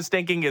Wilson is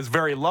stinking is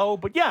very low.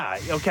 But yeah,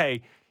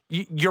 okay,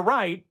 you're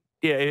right.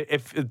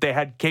 If they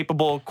had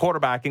capable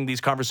quarterbacking, these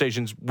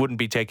conversations wouldn't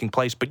be taking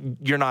place, but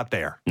you're not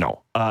there.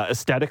 No.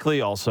 Aesthetically,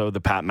 also, the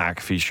Pat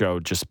McAfee show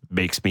just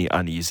makes me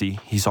uneasy.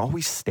 He's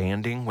always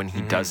standing when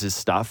he does his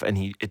stuff,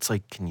 and it's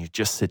like, can you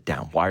just sit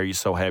down? Why are you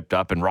so hyped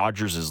up? And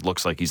Rodgers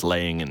looks like he's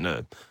laying in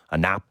a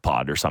nap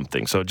pod or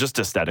something. So just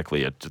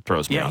aesthetically, it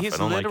throws me off. Yeah, he's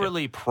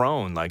literally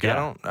prone. Like,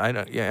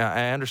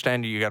 I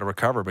understand you got to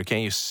recover, but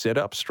can't you sit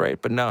up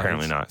straight? But no.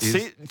 Apparently not.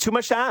 See, too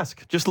much to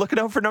ask. Just looking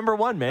out for number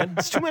one, man.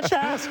 It's too much to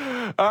ask.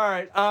 All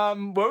right.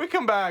 When we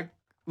come back,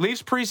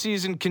 Leafs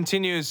preseason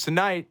continues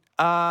tonight.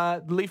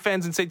 Leaf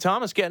fans in St.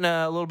 Thomas getting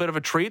a little bit of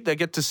a treat. They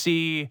get to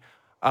see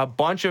a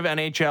bunch of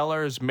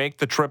NHLers make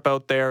the trip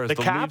out there as the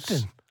captain.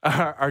 Leafs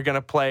are going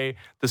to play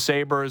the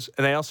Sabres.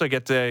 And they also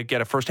get to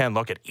get a firsthand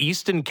look at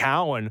Easton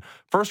Cowan,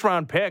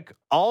 first-round pick,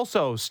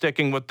 also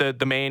sticking with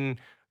the main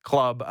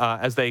club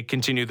as they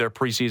continue their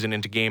preseason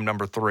into game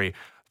number 3.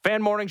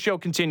 Fan Morning Show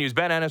continues.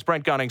 Ben Ennis,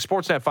 Brent Gunning,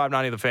 Sportsnet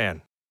 590 The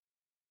Fan.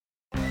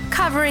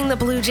 Covering the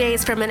Blue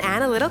Jays from an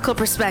analytical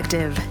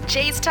perspective.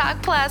 Jays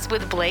Talk Plus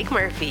with Blake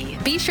Murphy.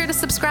 Be sure to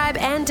subscribe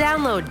and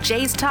download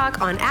Jays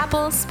Talk on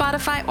Apple,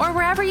 Spotify, or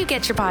wherever you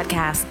get your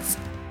podcasts.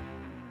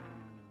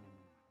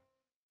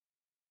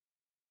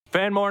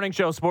 Fan Morning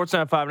Show,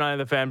 Sportsnet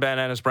 590 The Fan, Ben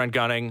Ennis, Brent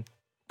Gunning.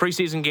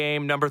 Preseason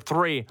game number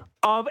 3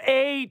 of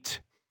 8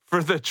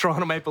 for the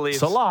Toronto Maple Leafs.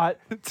 It's a lot.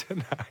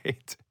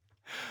 Tonight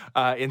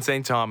in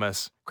St.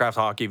 Thomas, Kraft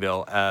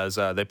Hockeyville, as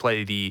they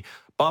play the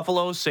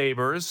Buffalo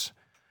Sabres.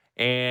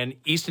 And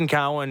Easton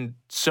Cowan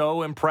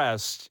so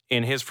impressed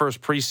in his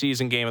first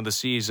preseason game of the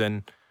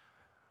season,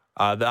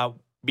 that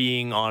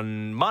being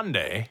on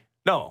Monday.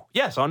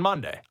 On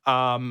Monday,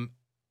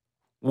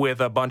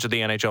 with a bunch of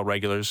the NHL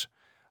regulars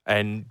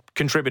and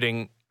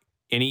contributing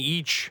in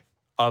each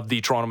of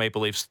the Toronto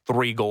Maple Leafs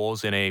 3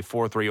 goals in a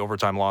 4-3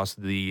 overtime loss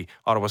to the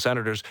Ottawa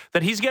Senators,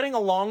 that he's getting a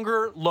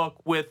longer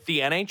look with the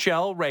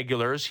NHL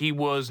regulars. He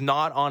was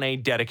not on a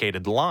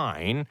dedicated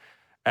line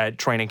at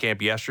training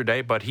camp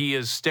yesterday, but he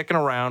is sticking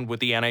around with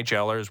the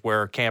NHLers,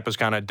 where camp has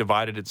kind of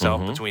divided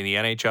itself between the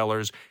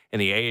NHLers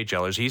and the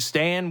AHLers. He's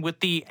staying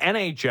with the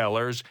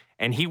NHLers,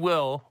 and he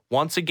will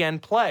once again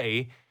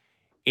play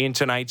in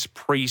tonight's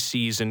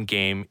preseason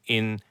game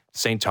in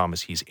St.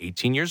 Thomas. He's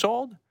 18 years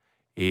old,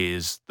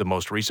 is the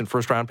most recent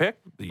first-round pick,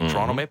 the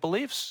Toronto Maple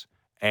Leafs,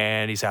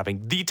 and he's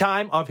having the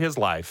time of his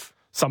life.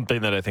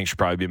 Something that I think should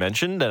probably be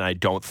mentioned, and I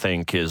don't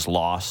think is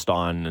lost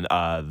on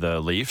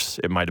the Leafs.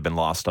 It might have been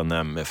lost on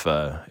them if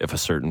a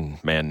certain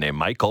man named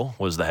Michael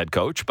was the head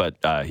coach, but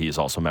he is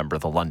also a member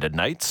of the London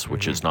Knights,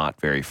 which is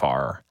not very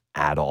far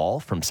at all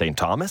from St.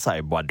 Thomas. I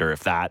wonder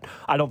if I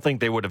don't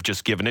think they would have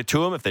just given it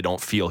to him if they don't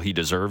feel he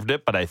deserved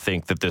it, but I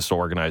think that this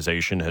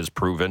organization has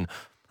proven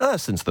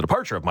since the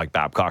departure of Mike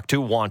Babcock to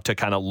want to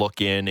kind of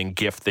look in and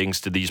gift things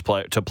to these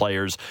to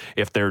players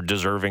if they're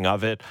deserving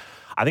of it.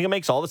 I think it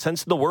makes all the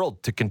sense in the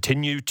world to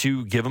continue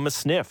to give him a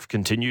sniff,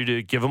 continue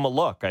to give him a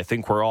look. I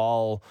think we're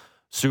all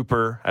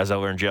super, as I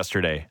learned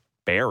yesterday,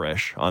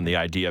 bearish on the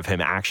idea of him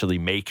actually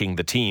making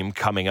the team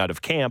coming out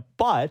of camp.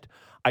 But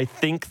I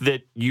think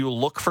that you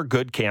look for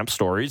good camp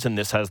stories, and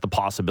this has the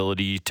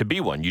possibility to be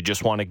one. You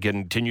just want to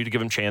continue to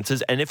give him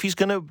chances. And if he's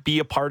going to be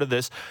a part of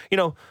this,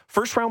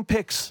 first round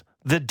picks,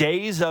 the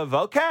days of,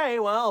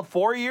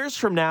 4 years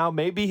from now,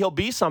 maybe he'll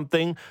be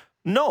something.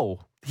 No.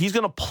 He's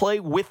going to play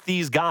with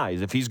these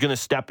guys if he's going to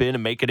step in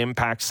and make an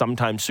impact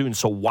sometime soon.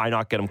 So why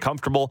not get him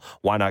comfortable?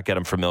 Why not get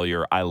him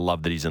familiar? I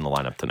love that he's in the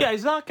lineup tonight. Yeah,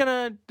 he's not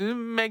going to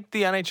make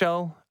the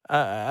NHL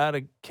out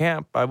of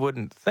camp, I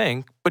wouldn't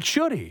think. But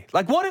should he?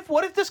 Like,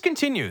 what if this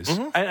continues?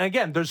 And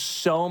again, there's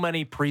so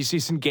many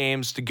preseason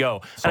games to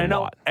go. And I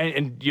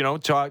know,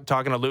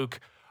 talking to Luke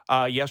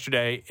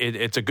yesterday,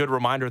 it's a good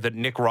reminder that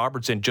Nick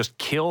Robertson just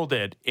killed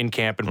it in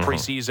camp in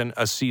preseason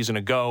a season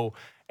ago,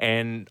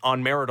 and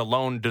on merit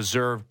alone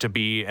deserved to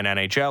be an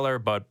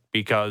NHLer, but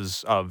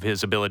because of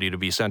his ability to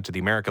be sent to the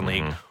American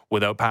League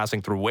without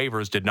passing through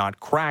waivers, did not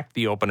crack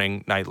the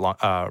opening night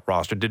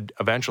roster, did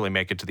eventually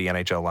make it to the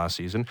NHL last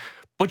season.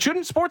 But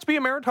shouldn't sports be a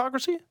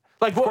meritocracy?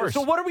 Like,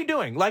 so what are we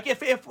doing? Like,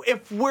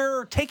 if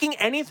we're taking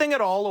anything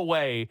at all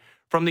away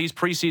from these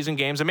preseason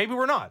games, and maybe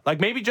we're not, like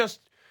maybe just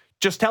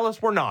tell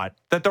us we're not,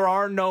 that there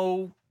are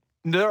no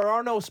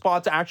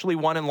spots actually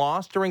won and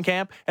lost during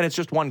camp, and it's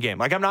just one game.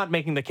 Like, I'm not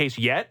making the case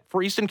yet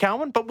for Easton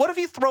Cowan, but what if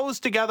he throws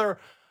together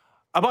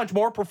a bunch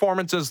more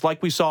performances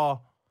like we saw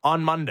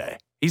on Monday?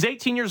 He's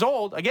 18 years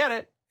old. I get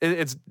it.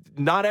 It's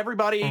not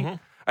everybody.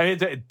 I mean,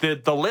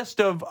 the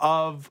list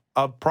of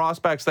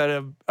prospects that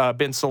have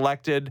been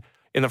selected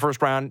in the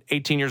first round,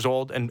 18 years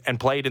old, and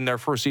played in their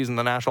first season in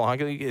the National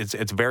Hockey League,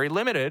 it's very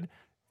limited.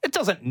 It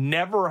doesn't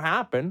never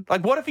happen.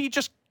 Like, what if he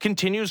just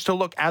continues to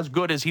look as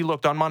good as he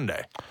looked on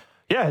Monday?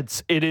 Yeah,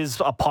 it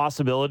is a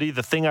possibility.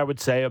 The thing I would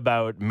say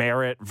about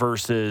merit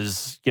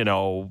versus,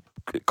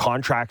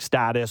 contract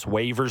status,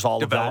 waivers, all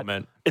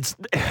development. Of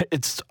that,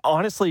 it's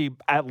honestly,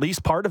 at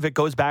least part of it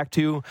goes back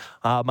to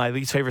my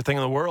least favorite thing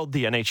in the world,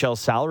 the NHL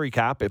salary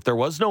cap. If there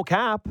was no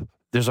cap,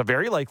 there's a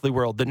very likely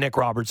world that Nick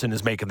Robertson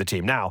is making the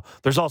team. Now,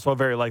 there's also a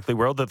very likely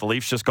world that the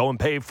Leafs just go and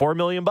pay $4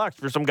 million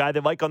for some guy they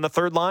like on the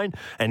third line,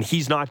 and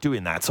he's not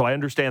doing that. So I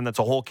understand that's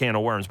a whole can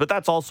of worms, but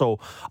that's also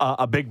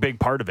a big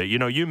part of it.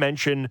 You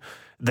mentioned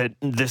that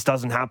this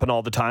doesn't happen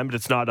all the time, but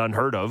it's not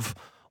unheard of.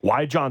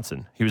 Wyatt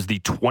Johnson, he was the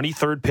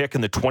 23rd pick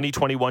in the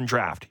 2021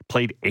 draft. He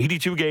played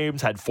 82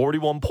 games, had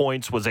 41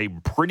 points, was a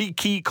pretty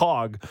key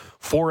cog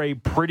for a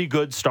pretty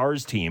good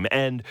Stars team.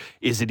 And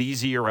is it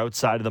easier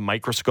outside of the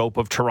microscope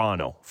of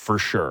Toronto? For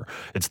sure.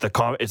 It's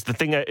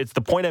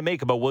the point I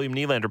make about William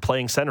Nylander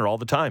playing center all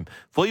the time.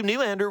 If William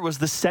Nylander was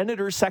the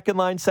Senators'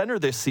 second-line center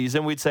this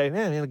season, we'd say, he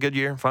had a good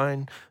year,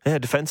 fine. Yeah,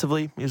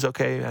 defensively, he's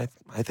okay,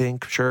 I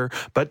think, sure.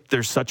 But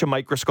there's such a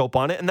microscope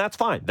on it, and that's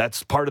fine.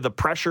 That's part of the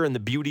pressure and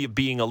the beauty of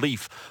being a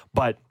Leaf.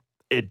 But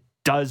it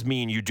does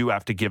mean you do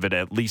have to give it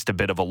at least a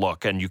bit of a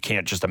look, and you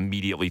can't just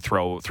immediately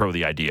throw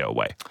the idea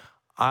away.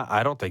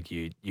 I don't think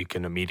you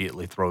can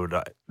immediately throw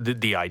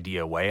the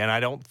idea away, and I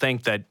don't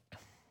think that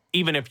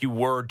even if you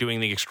were doing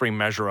the extreme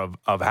measure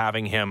of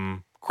having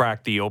him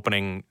crack the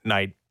opening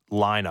night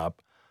lineup,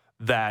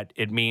 that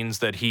it means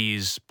that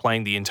he's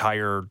playing the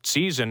entire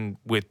season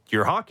with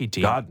your hockey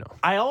team. God, no.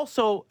 I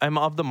also am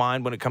of the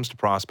mind when it comes to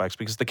prospects,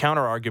 because the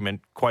counter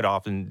argument quite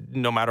often,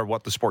 no matter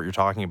what the sport you're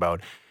talking about,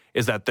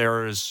 is that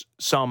there's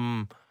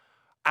some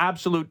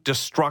absolute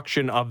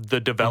destruction of the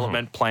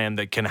development plan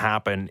that can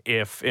happen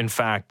if, in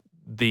fact,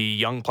 the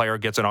young player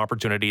gets an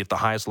opportunity at the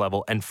highest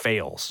level and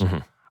fails.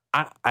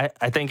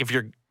 I think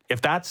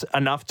if that's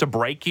enough to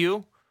break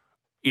you,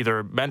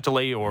 either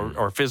mentally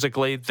or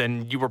physically,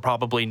 then you were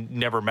probably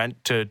never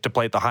meant to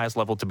play at the highest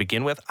level to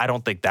begin with. I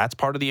don't think that's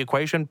part of the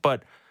equation,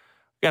 but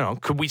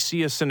could we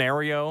see a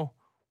scenario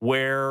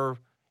where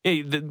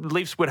the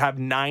Leafs would have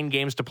 9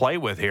 games to play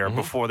with here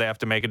before they have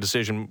to make a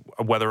decision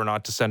whether or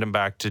not to send him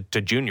back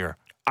to junior?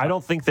 I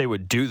don't think they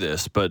would do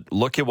this, but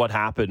look at what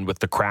happened with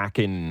the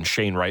Kraken and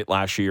Shane Wright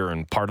last year,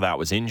 and part of that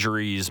was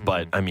injuries.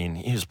 But, I mean,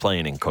 he was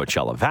playing in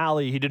Coachella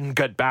Valley. He didn't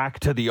get back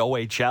to the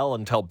OHL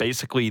until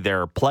basically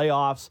their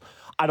playoffs.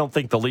 I don't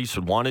think the Leafs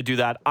would want to do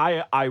that.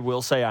 I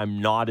will say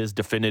I'm not as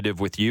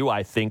definitive with you.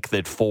 I think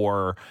that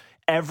for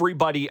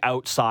everybody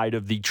outside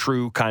of the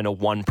true kind of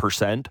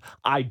 1%,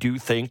 I do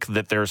think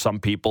that there are some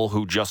people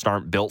who just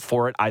aren't built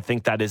for it. I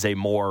think that is a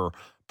more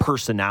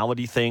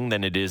personality thing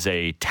than it is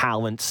a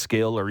talent,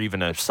 skill, or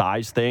even a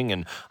size thing.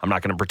 And I'm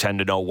not going to pretend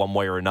to know one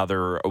way or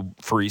another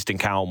for Easton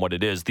Cowan what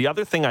it is. The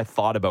other thing I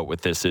thought about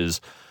with this is,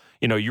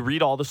 you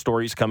read all the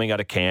stories coming out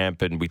of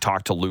camp, and we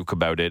talked to Luke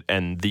about it,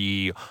 and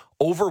the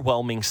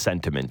overwhelming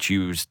sentiment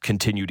you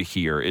continue to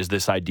hear is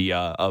this idea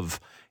of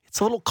it's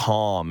a little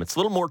calm, it's a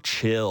little more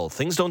chill.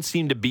 Things don't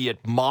seem to be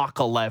at Mach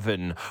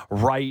 11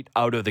 right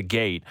out of the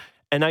gate.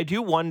 And I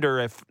do wonder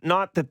if,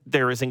 not that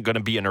there isn't going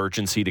to be an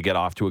urgency to get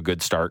off to a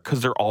good start,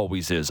 because there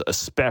always is,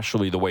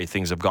 especially the way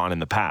things have gone in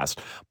the past.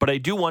 But I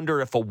do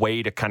wonder if a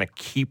way to kind of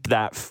keep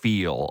that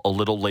feel a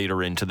little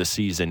later into the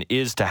season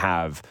is to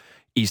have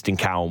Easton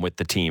Cowan with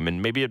the team.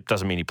 And maybe it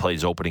doesn't mean he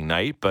plays opening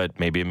night, but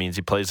maybe it means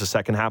he plays the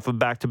second half of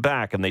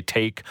back-to-back, and they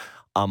take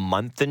a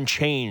month and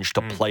change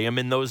to play him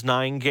in those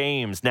 9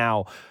 games.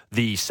 Now,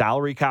 the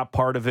salary cap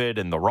part of it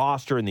and the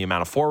roster and the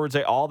amount of forwards,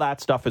 all that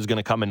stuff is going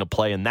to come into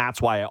play, and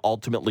that's why I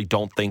ultimately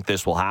don't think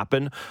this will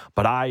happen.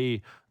 But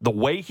the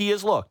way he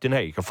has looked, and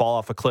hey, you can fall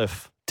off a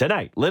cliff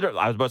tonight. Literally,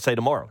 I was about to say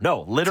tomorrow.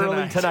 No,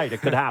 literally tonight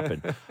it could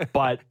happen.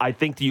 But I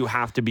think that you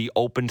have to be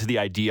open to the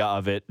idea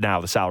of it.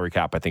 Now, the salary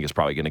cap, I think, is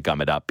probably going to gum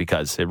it up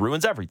because it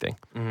ruins everything.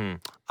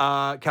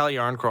 Calle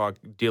Yarncroc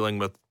dealing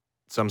with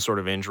some sort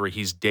of injury.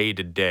 He's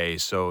day-to-day.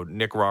 So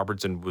Nick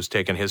Robertson was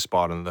taking his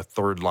spot on the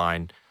third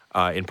line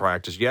in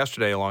practice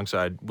yesterday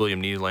alongside William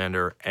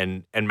Nylander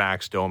and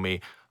Max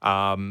Domi.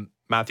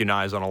 Matthew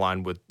Nye is on a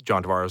line with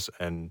John Tavares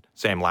and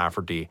Sam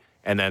Lafferty.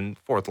 And then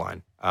fourth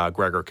line,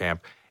 Gregor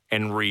Camp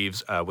and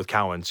Reeves with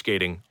Cowan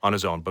skating on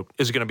his own, but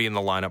is going to be in the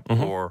lineup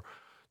for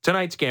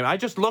tonight's game. I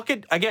just look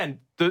at, again,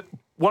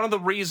 one of the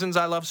reasons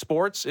I love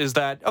sports is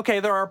that,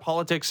 okay, there are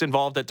politics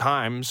involved at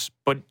times,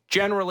 but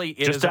generally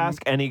it just ask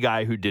any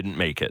guy who didn't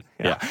make it.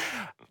 Yeah.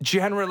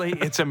 Generally,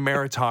 it's a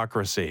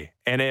meritocracy.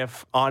 And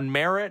if on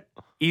merit,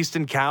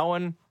 Easton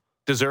Cowan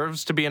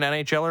deserves to be an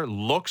NHLer,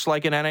 looks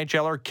like an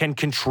NHLer, can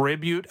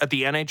contribute at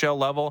the NHL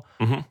level,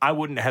 I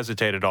wouldn't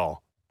hesitate at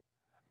all.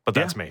 But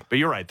that's me. But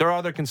you're right. There are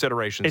other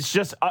considerations. It's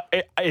just,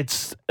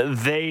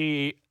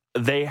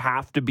 they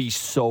have to be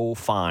so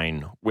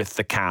fine with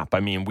the cap. I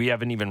mean, we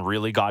haven't even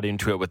really got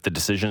into it with the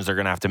decisions they're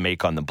going to have to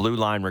make on the blue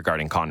line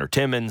regarding Connor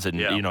Timmins. And,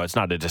 it's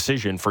not a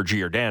decision for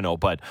Giordano,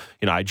 but,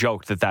 I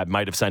joked that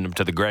might have sent him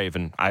to the grave.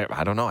 And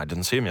I don't know. I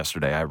didn't see him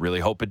yesterday. I really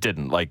hope it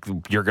didn't. Like,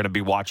 you're going to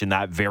be watching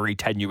that very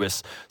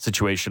tenuous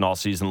situation all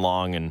season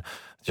long, and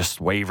just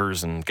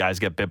waivers and guys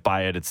get bit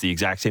by it. It's the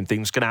exact same thing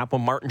that's going to happen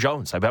with Martin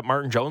Jones. I bet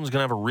Martin Jones is going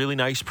to have a really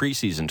nice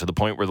preseason to the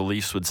point where the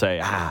Leafs would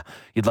say,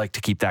 you'd like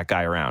to keep that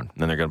guy around. And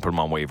then they're going to put him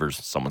on waivers.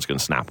 Someone's going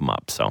to snap him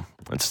up. So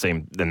it's the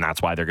same. And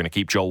that's why they're going to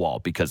keep Joe Woll,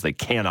 because they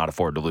cannot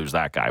afford to lose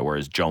that guy,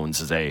 whereas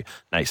Jones is a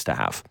nice to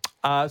have.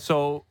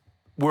 So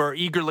we're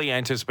eagerly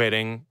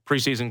anticipating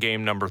preseason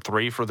game number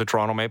 3 for the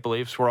Toronto Maple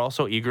Leafs. We're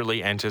also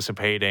eagerly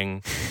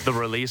anticipating the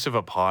release of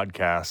a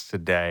podcast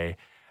today.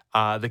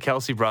 The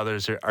Kelsey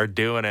brothers are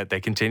doing it. They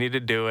continue to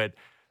do it.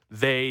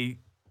 They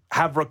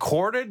have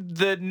recorded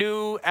the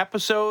new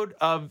episode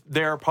of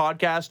their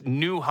podcast,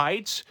 New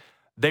Heights.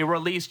 They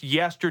released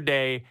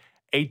yesterday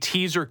a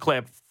teaser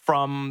clip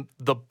from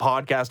the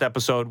podcast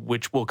episode,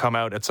 which will come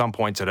out at some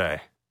point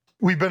today.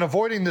 We've been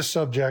avoiding this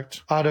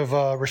subject out of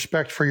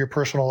respect for your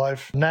personal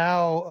life.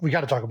 Now we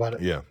got to talk about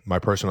it. Yeah, my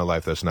personal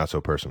life, that's not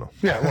so personal.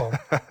 Yeah,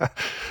 well.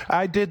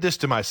 I did this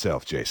to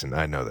myself, Jason.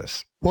 I know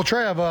this. Well,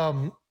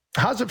 Trav,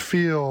 how's it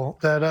feel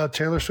that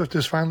Taylor Swift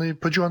has finally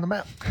put you on the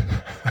map?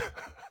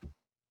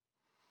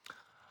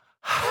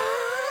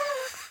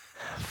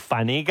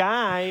 Funny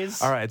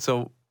guys. All right,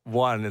 so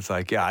one, it's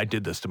like, I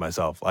did this to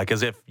myself, like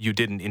as if you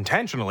didn't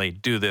intentionally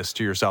do this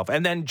to yourself.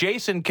 And then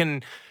Jason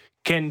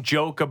can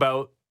joke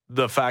about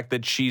the fact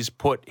that she's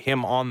put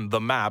him on the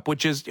map,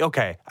 which is,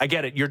 okay, I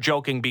get it. You're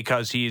joking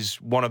because he's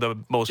one of the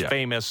most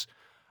famous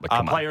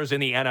players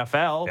in the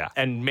NFL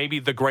and maybe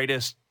the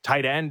greatest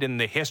tight end in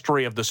the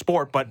history of the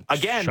sport. But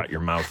again, shut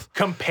your mouth.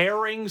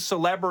 Comparing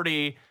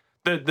celebrity,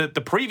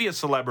 the previous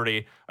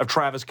celebrity of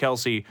Travis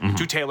Kelce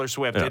to Taylor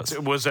Swift,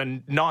 it was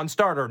a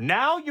non-starter.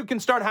 Now you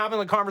can start having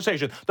the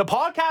conversation. The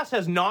podcast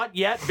has not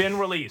yet been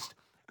released.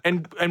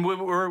 And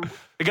we're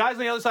the guys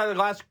on the other side of the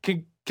glass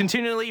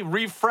continually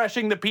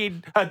refreshing the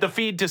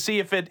feed to see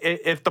if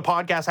the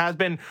podcast has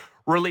been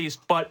released,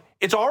 but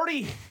it's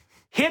already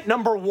hit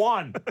number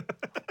 1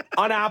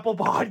 on Apple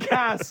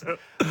Podcasts.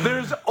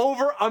 There's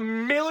over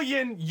 1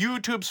 million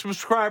YouTube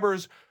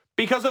subscribers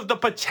because of the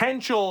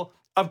potential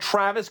of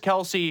Travis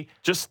Kelce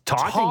just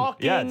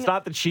talking. Yeah, it's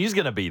not that she's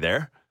going to be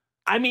there.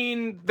 I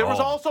mean, there was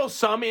also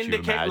some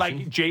indication,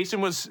 like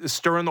Jason was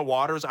stirring the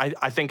waters.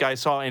 I think I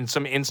saw in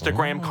some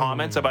Instagram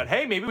comments about,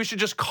 hey, maybe we should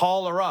just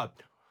call her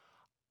up.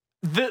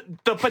 The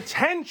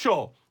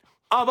potential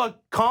of a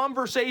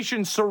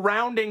conversation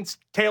surrounding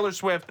Taylor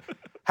Swift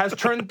has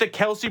turned the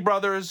Kelce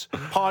Brothers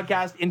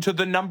podcast into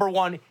the number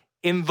 1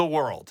 in the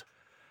world.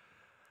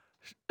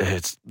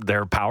 It's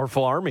their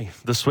powerful army,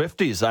 the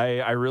Swifties.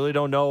 I really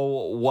don't know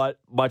what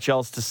much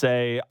else to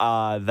say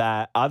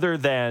that other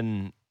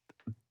than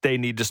they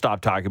need to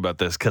stop talking about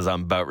this because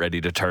I'm about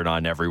ready to turn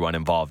on everyone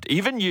involved.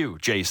 Even you,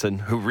 Jason,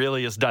 who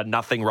really has done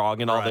nothing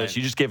wrong in all this.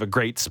 You just gave a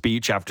great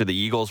speech after the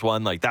Eagles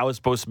won. Like, that was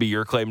supposed to be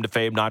your claim to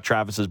fame, not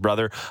Travis's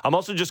brother. I'm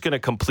also just going to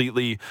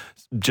completely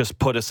just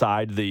put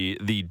aside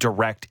the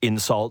direct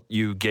insult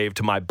you gave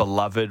to my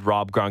beloved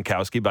Rob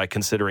Gronkowski by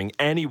considering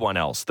anyone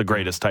else the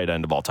greatest tight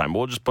end of all time.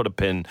 We'll just put a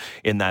pin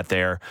in that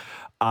there.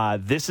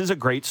 This is a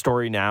great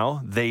story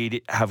now.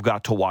 They have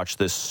got to watch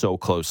this so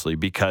closely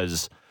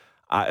because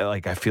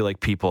I feel like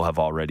people have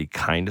already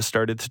kind of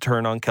started to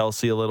turn on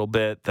Kelce a little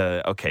bit.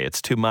 Okay,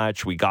 it's too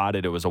much. We got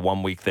it. It was a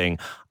 1-week thing.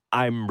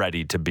 I'm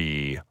ready to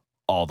be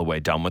all the way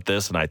done with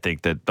this, and I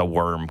think that the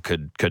worm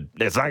could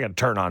it's not going to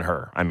turn on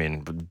her. I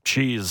mean,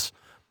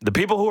 the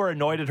people who are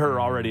annoyed at her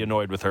are already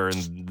annoyed with her,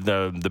 and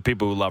the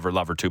people who love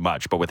her too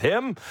much. But with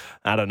him,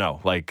 I don't know.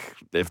 Like,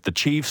 if the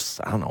Chiefs,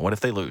 I don't know. What if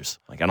they lose?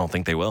 Like, I don't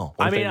think they will.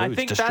 What if they lose? I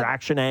think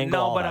distraction angle.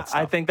 No, all but that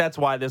stuff. I think that's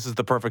why this is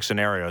the perfect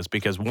scenario. Is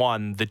because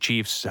one, the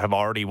Chiefs have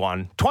already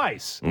won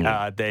twice.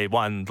 They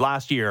won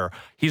last year.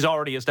 He's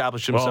already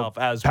established himself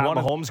as Pat one.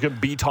 Mahomes going to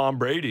beat Tom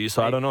Brady,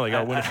 so I don't know. They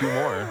got to win a few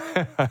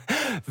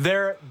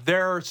more.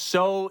 They're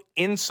so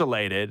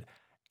insulated.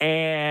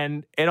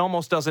 And it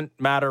almost doesn't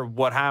matter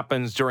what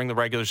happens during the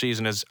regular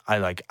season. As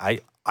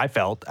I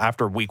felt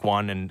after week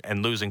 1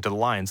 and losing to the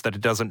Lions that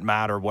it doesn't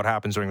matter what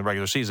happens during the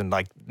regular season.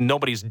 Like,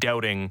 nobody's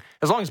doubting,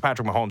 as long as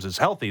Patrick Mahomes is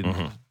healthy,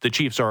 the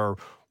Chiefs are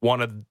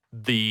one of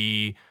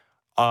the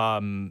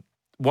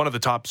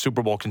top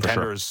Super Bowl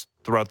contenders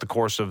throughout the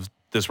course of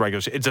this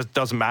regular season. It just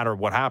doesn't matter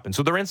what happens.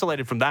 So they're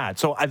insulated from that.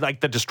 So I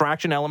like the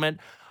distraction element.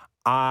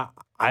 I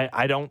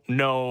don't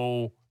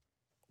know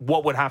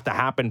what would have to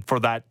happen for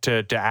that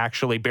to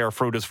actually bear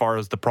fruit as far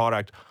as the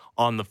product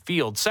on the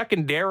field.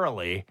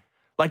 Secondarily,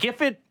 like,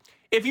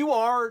 if you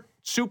are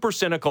super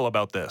cynical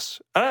about this,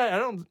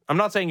 I'm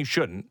not saying you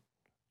shouldn't,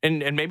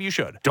 and maybe you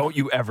should. Don't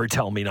you ever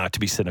tell me not to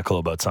be cynical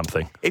about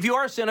something. If you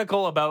are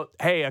cynical about,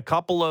 hey, a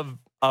couple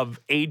of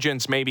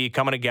agents maybe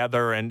coming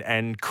together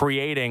and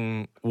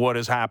creating what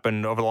has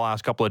happened over the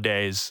last couple of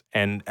days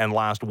and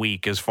last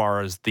week as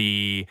far as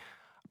the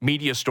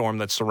media storm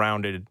that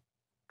surrounded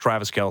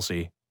Travis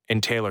Kelce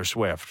and Taylor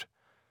Swift,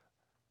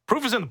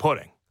 proof is in the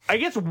pudding. I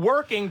guess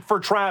working for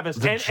Travis.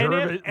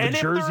 The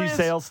jersey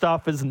sale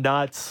stuff is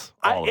nuts.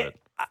 All of it.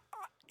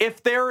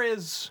 If there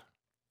is,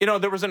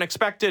 there was an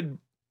expected,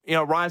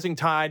 rising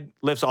tide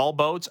lifts all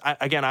boats.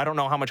 I don't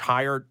know how much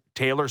higher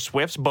Taylor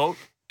Swift's boat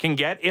can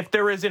get. If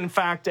there is, in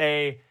fact,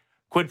 a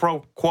quid pro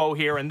quo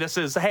here, and this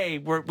is, hey,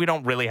 we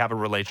don't really have a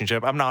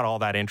relationship. I'm not all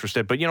that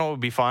interested. But what would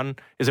be fun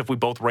is if we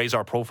both raise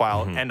our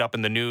profile, end up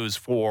in the news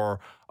for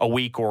a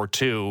week or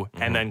two,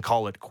 and then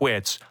call it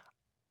quits.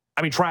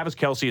 I mean, Travis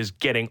Kelce is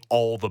getting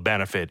all the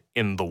benefit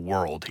in the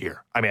world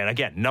here. I mean,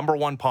 again, number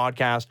 1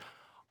 podcast.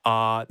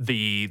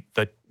 The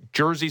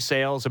jersey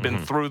sales have been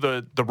through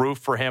the roof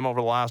for him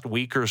over the last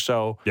week or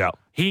so. Yeah,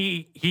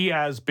 he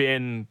has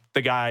been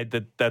the guy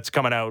that's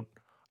coming out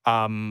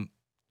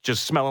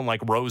just smelling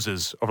like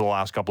roses over the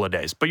last couple of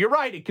days. But you're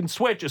right, it can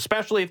switch,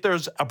 especially if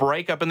there's a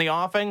breakup in the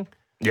offing.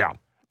 Yeah,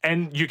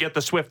 and you get the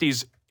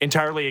Swifties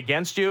entirely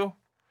against you.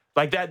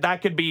 Like,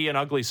 that could be an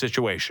ugly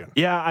situation.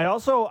 Yeah,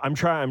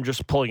 I'm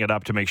just pulling it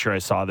up to make sure I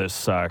saw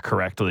this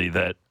correctly.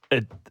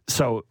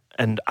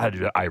 And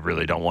I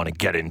really don't want to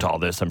get into all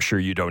this. I'm sure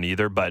you don't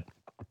either, but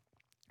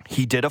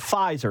he did a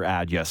Pfizer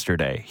ad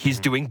yesterday. He's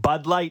doing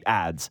Bud Light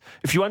ads.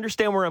 If you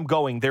understand where I'm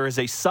going, there is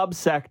a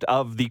subsect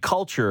of the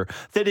culture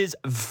that is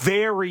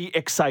very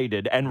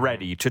excited and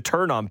ready to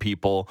turn on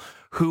people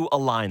who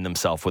align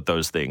themselves with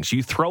those things.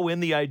 You throw in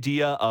the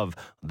idea of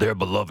their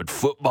beloved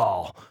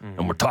football,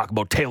 and we're talking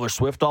about Taylor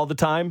Swift all the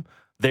time.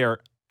 They're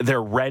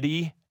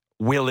ready,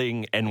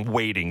 willing, and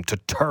waiting to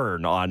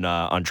turn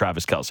on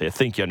Travis Kelce. I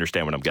think you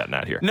understand what I'm getting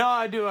at here. No,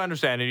 I do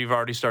understand it. You've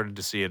already started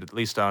to see it, at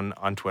least on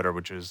Twitter,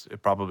 which is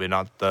probably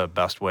not the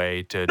best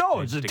way to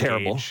it's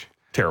terrible. Gauge,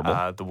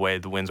 terrible. The way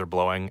the winds are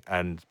blowing,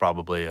 and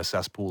probably a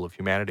cesspool of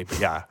humanity. But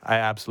yeah, I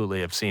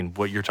absolutely have seen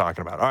what you're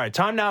talking about. All right,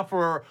 time now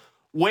for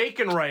Wake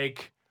and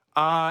Rake.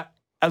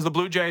 As the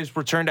Blue Jays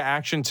return to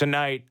action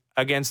tonight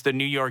against the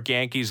New York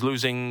Yankees,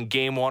 losing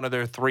game 1 of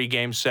their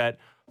 3-game set,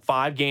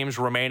 5 games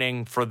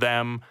remaining for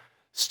them.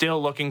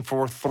 Still looking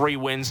for 3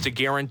 wins to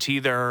guarantee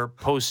their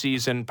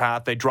postseason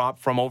path. They dropped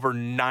from over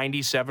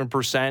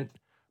 97%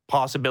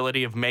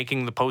 possibility of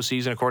making the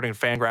postseason, according to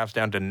Fangraphs,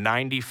 down to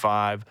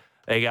 95.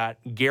 They got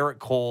Garrett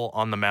Cole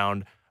on the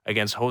mound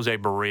against Jose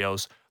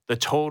Barrios. The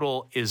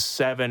total is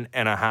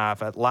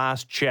 7.5. At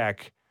last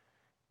check,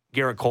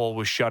 Garrett Cole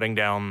was shutting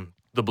down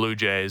the Blue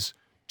Jays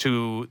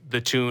to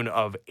the tune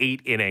of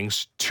 8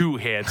 innings, 2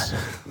 hits,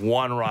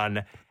 1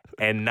 run,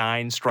 and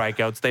 9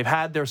 strikeouts. They've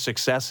had their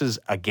successes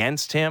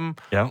against him.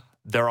 Yeah.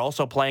 They're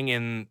also playing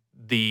in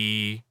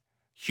the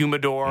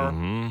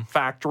humidor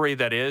factory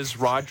that is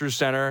Rogers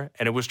Center,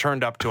 and it was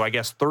turned up to, I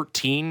guess,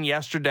 13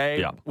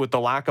 yesterday with the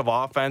lack of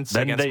offense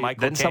against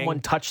Michael King. Then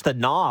someone touched the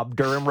knob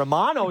during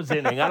Romano's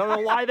inning. I don't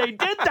know why they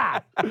did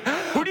that.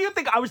 Who do you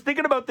think? I was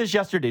thinking about this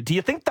yesterday. Do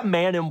you think the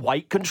man in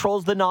white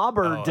controls the knob,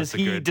 or does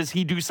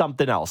he do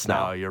something else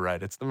now? No, you're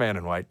right. It's the man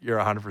in white. You're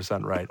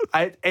 100% right.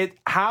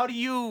 How do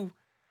you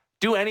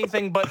do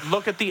anything but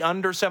look at the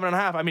under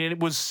 7.5? I mean, it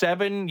was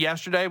 7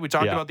 yesterday. We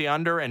talked about the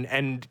under,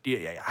 and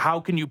how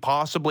can you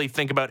possibly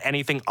think about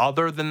anything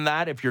other than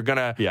that if you're going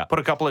to put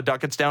a couple of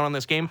ducats down on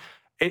this game?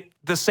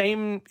 The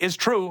same is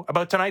true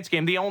about tonight's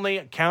game. The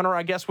only counter,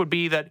 I guess, would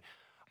be that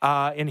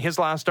in his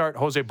last start,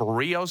 Jose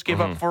Barrios gave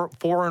up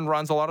 4 earned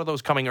runs, a lot of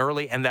those coming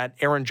early, and that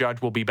Aaron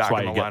Judge will be back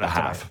in the lineup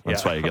tonight.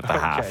 That's why you get the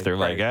half. They're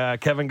like,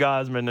 Kevin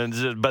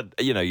Gausman, but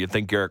you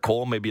think Garrett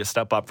Cole maybe a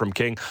step up from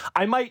King.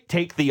 I might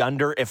take the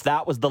under if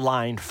that was the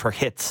line for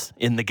hits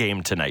in the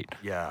game tonight.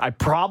 Yeah, I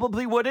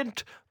probably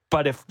wouldn't.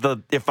 But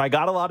if I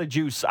got a lot of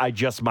juice, I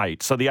just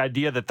might. So the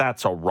idea that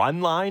that's a run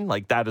line,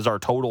 like that is our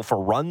total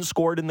for runs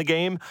scored in the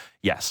game,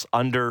 yes,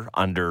 under.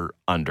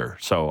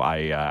 So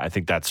I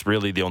think that's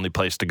really the only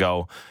place to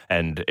go.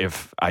 And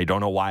if I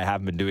don't know why I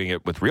haven't been doing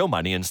it with real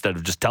money instead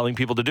of just telling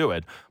people to do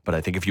it, but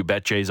I think if you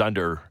bet Jays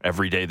under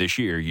every day this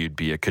year, you'd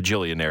be a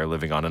cajillionaire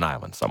living on an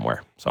island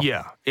somewhere. So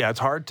yeah, it's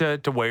hard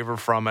to waver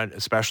from it,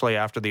 especially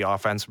after the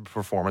offensive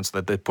performance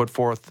that they put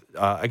forth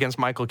against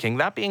Michael King.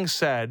 That being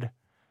said,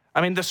 I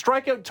mean, the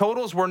strikeout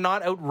totals were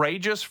not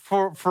outrageous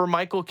for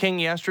Michael King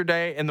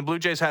yesterday, and the Blue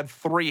Jays had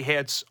 3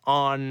 hits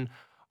on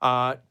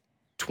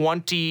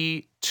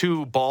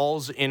 22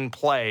 balls in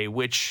play,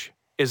 which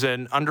is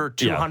an under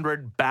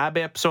 200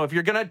 BABIP. So if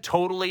you're going to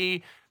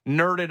totally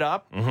nerd it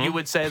up, you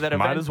would say that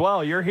might as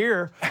well. You're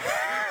here.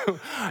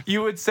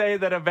 You would say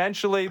that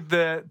eventually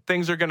the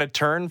things are going to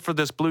turn for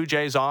this Blue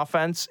Jays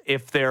offense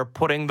if they're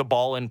putting the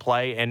ball in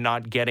play and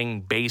not getting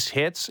base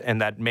hits,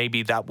 and that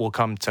maybe that will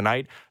come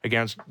tonight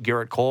against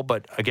Garrett Cole.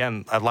 But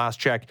again, at last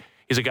check,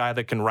 he's a guy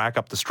that can rack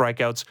up the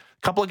strikeouts.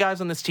 A couple of guys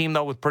on this team,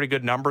 though, with pretty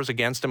good numbers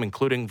against him,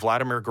 including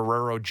Vladimir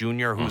Guerrero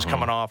Jr., who's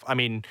coming off. I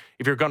mean,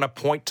 if you're going to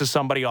point to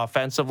somebody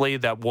offensively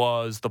that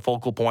was the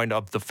focal point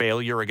of the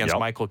failure against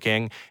Michael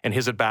King and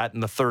his at-bat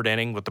in the 3rd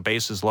inning with the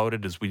bases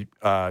loaded, as we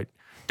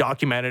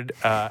documented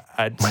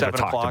at 7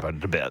 o'clock. Talked about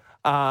it a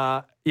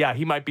bit.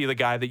 He might be the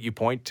guy that you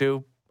point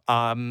to.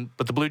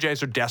 But the Blue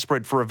Jays are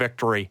desperate for a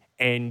victory,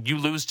 and you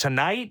lose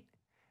tonight.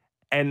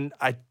 And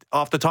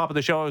off the top of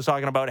the show, I was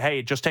talking about, hey,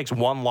 it just takes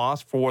one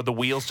loss for the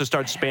wheels to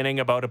start spinning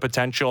about a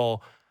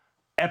potential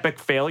epic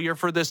failure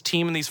for this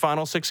team in these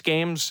final 6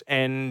 games,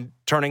 and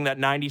turning that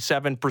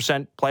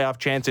 97% playoff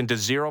chance into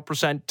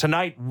 0%.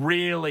 Tonight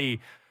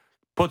really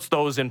puts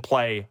those in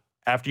play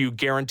after you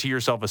guarantee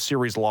yourself a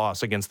series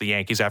loss against the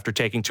Yankees after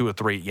taking 2 of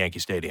 3 at Yankee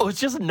Stadium. Oh, it's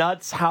just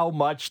nuts how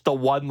much the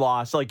one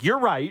loss, like you're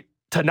right,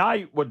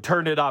 tonight would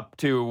turn it up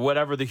to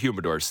whatever the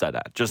humidor's set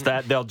at. Just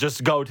that they'll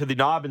just go to the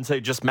knob and say,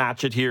 just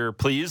match it here,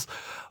 please.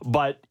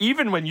 But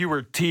even when you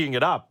were teeing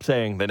it up,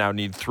 saying they now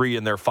need 3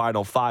 in their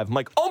final 5, I'm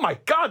like, oh my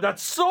God,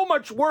 that's so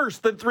much worse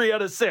than 3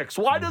 out of 6.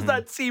 Why does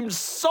that seem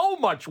so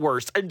much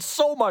worse and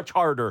so much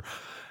harder?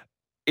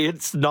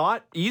 It's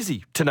not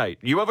easy tonight.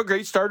 You have a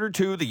great starter,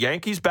 too. The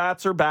Yankees'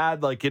 bats are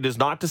bad. Like, it is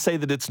not to say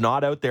that it's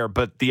not out there,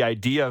 but the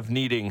idea of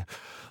needing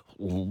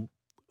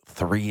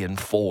 3 and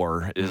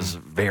 4 is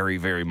very,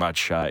 very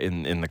much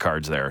in the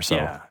cards there.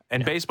 So,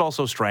 and baseball's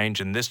so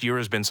strange, and this year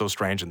has been so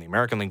strange, and the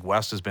American League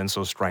West has been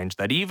so strange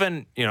that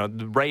even,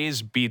 the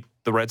Rays beat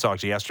the Red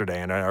Sox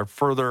yesterday and are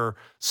further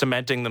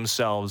cementing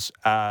themselves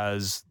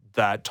as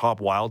that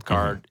top wild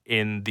card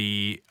in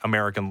the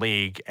American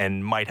League,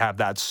 and might have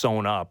that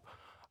sewn up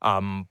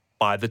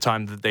by the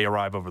time that they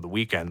arrive over the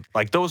weekend.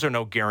 Like, those are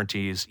no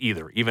guarantees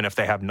either, even if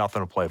they have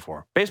nothing to play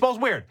for. Baseball's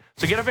weird.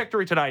 So get a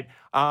victory tonight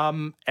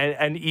and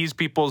ease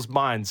people's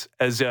minds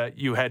as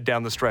you head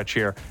down the stretch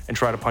here and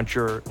try to punch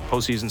your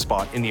postseason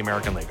spot in the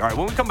American League. All right,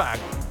 when we come back,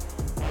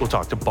 we'll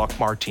talk to Buck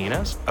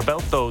Martinez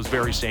about those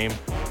very same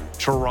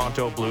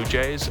Toronto Blue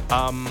Jays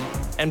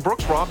and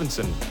Brooks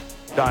Robinson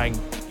dying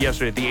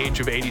yesterday at the age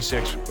of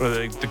 86,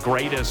 the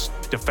greatest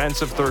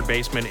defensive third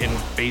baseman in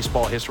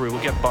baseball history.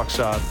 We'll get Buck's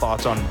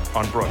thoughts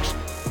on Brooks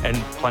and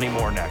plenty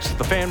more next.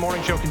 The Fan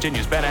Morning Show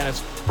continues. Ben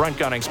Ennis, Brent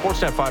Gunning,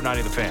 Sportsnet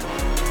 590 The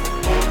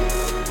Fan.